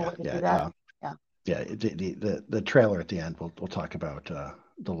 Yes. Yeah. Yeah. Yeah. Yeah, the trailer at the end, we'll talk about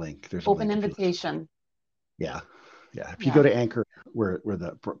the link. There's a Open link if you listen. invitation. Yeah, yeah. If you go Yeah. to Anchor, where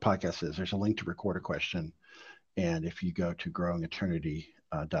the podcast is, there's a link to record a question. And if you go to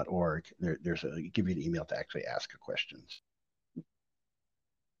growingeternity.org, there's a give you an email to actually ask a question.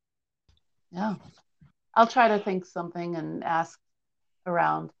 Yeah. I'll try to think something and ask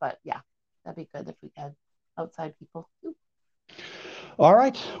around, but yeah, that'd be good if we had outside people too. All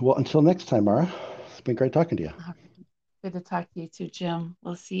right. Well, until next time, Mara, it's been great talking to you. Good to talk to you too, Jim.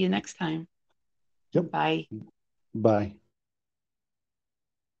 We'll see you next time. Yep. Bye. Bye.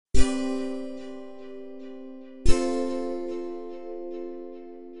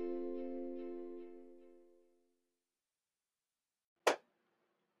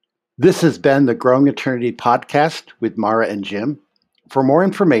 This has been the Growing Eternity podcast with Mara and Jim. For more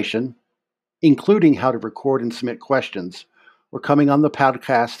information, including how to record and submit questions, or coming on the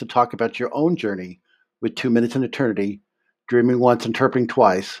podcast to talk about your own journey with 2 Minutes in Eternity, Dreaming Once, Interpreting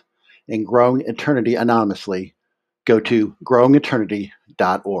Twice, and Growing Eternity anonymously, go to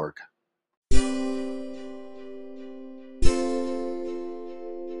growingeternity.org.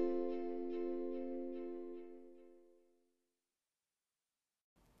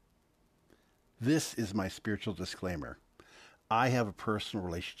 This is my spiritual disclaimer. I have a personal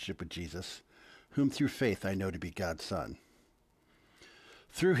relationship with Jesus, whom through faith I know to be God's Son.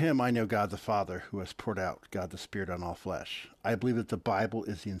 Through him I know God the Father, who has poured out God the Spirit on all flesh. I believe that the Bible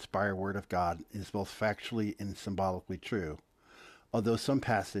is the inspired word of God and is both factually and symbolically true, although some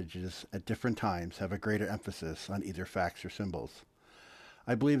passages at different times have a greater emphasis on either facts or symbols.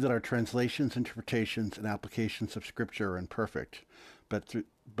 I believe that our translations, interpretations, and applications of Scripture are imperfect, but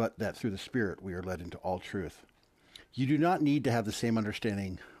that through the Spirit we are led into all truth. You do not need to have the same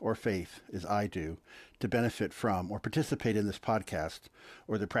understanding or faith as I do to benefit from or participate in this podcast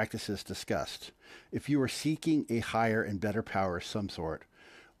or the practices discussed. If you are seeking a higher and better power of some sort,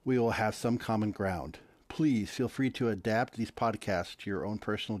 we will have some common ground. Please feel free to adapt these podcasts to your own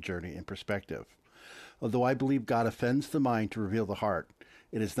personal journey and perspective. Although I believe God offends the mind to reveal the heart,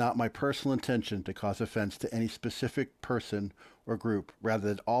 it is not my personal intention to cause offense to any specific person or group,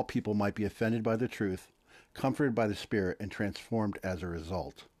 rather that all people might be offended by the truth, comforted by the Spirit, and transformed as a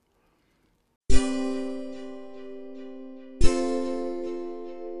result.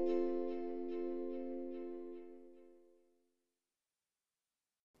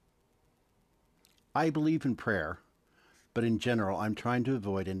 I believe in prayer, but in general, I'm trying to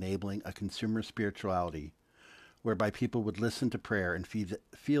avoid enabling a consumer spirituality whereby people would listen to prayer and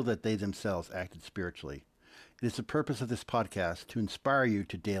feel that they themselves acted spiritually. It is the purpose of this podcast to inspire you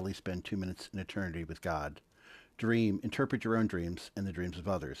to daily spend 2 minutes in eternity with God. Dream, interpret your own dreams and the dreams of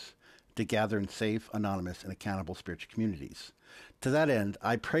others, to gather in safe, anonymous, and accountable spiritual communities. To that end,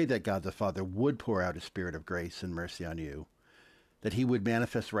 I pray that God the Father would pour out his spirit of grace and mercy on you, that he would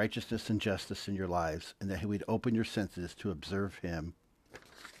manifest righteousness and justice in your lives, and that he would open your senses to observe him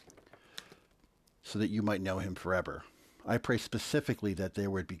so that you might know him forever. I pray specifically that there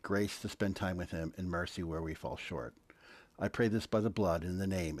would be grace to spend time with him and mercy where we fall short. I pray this by the blood, in the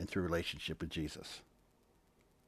name, and through relationship with Jesus.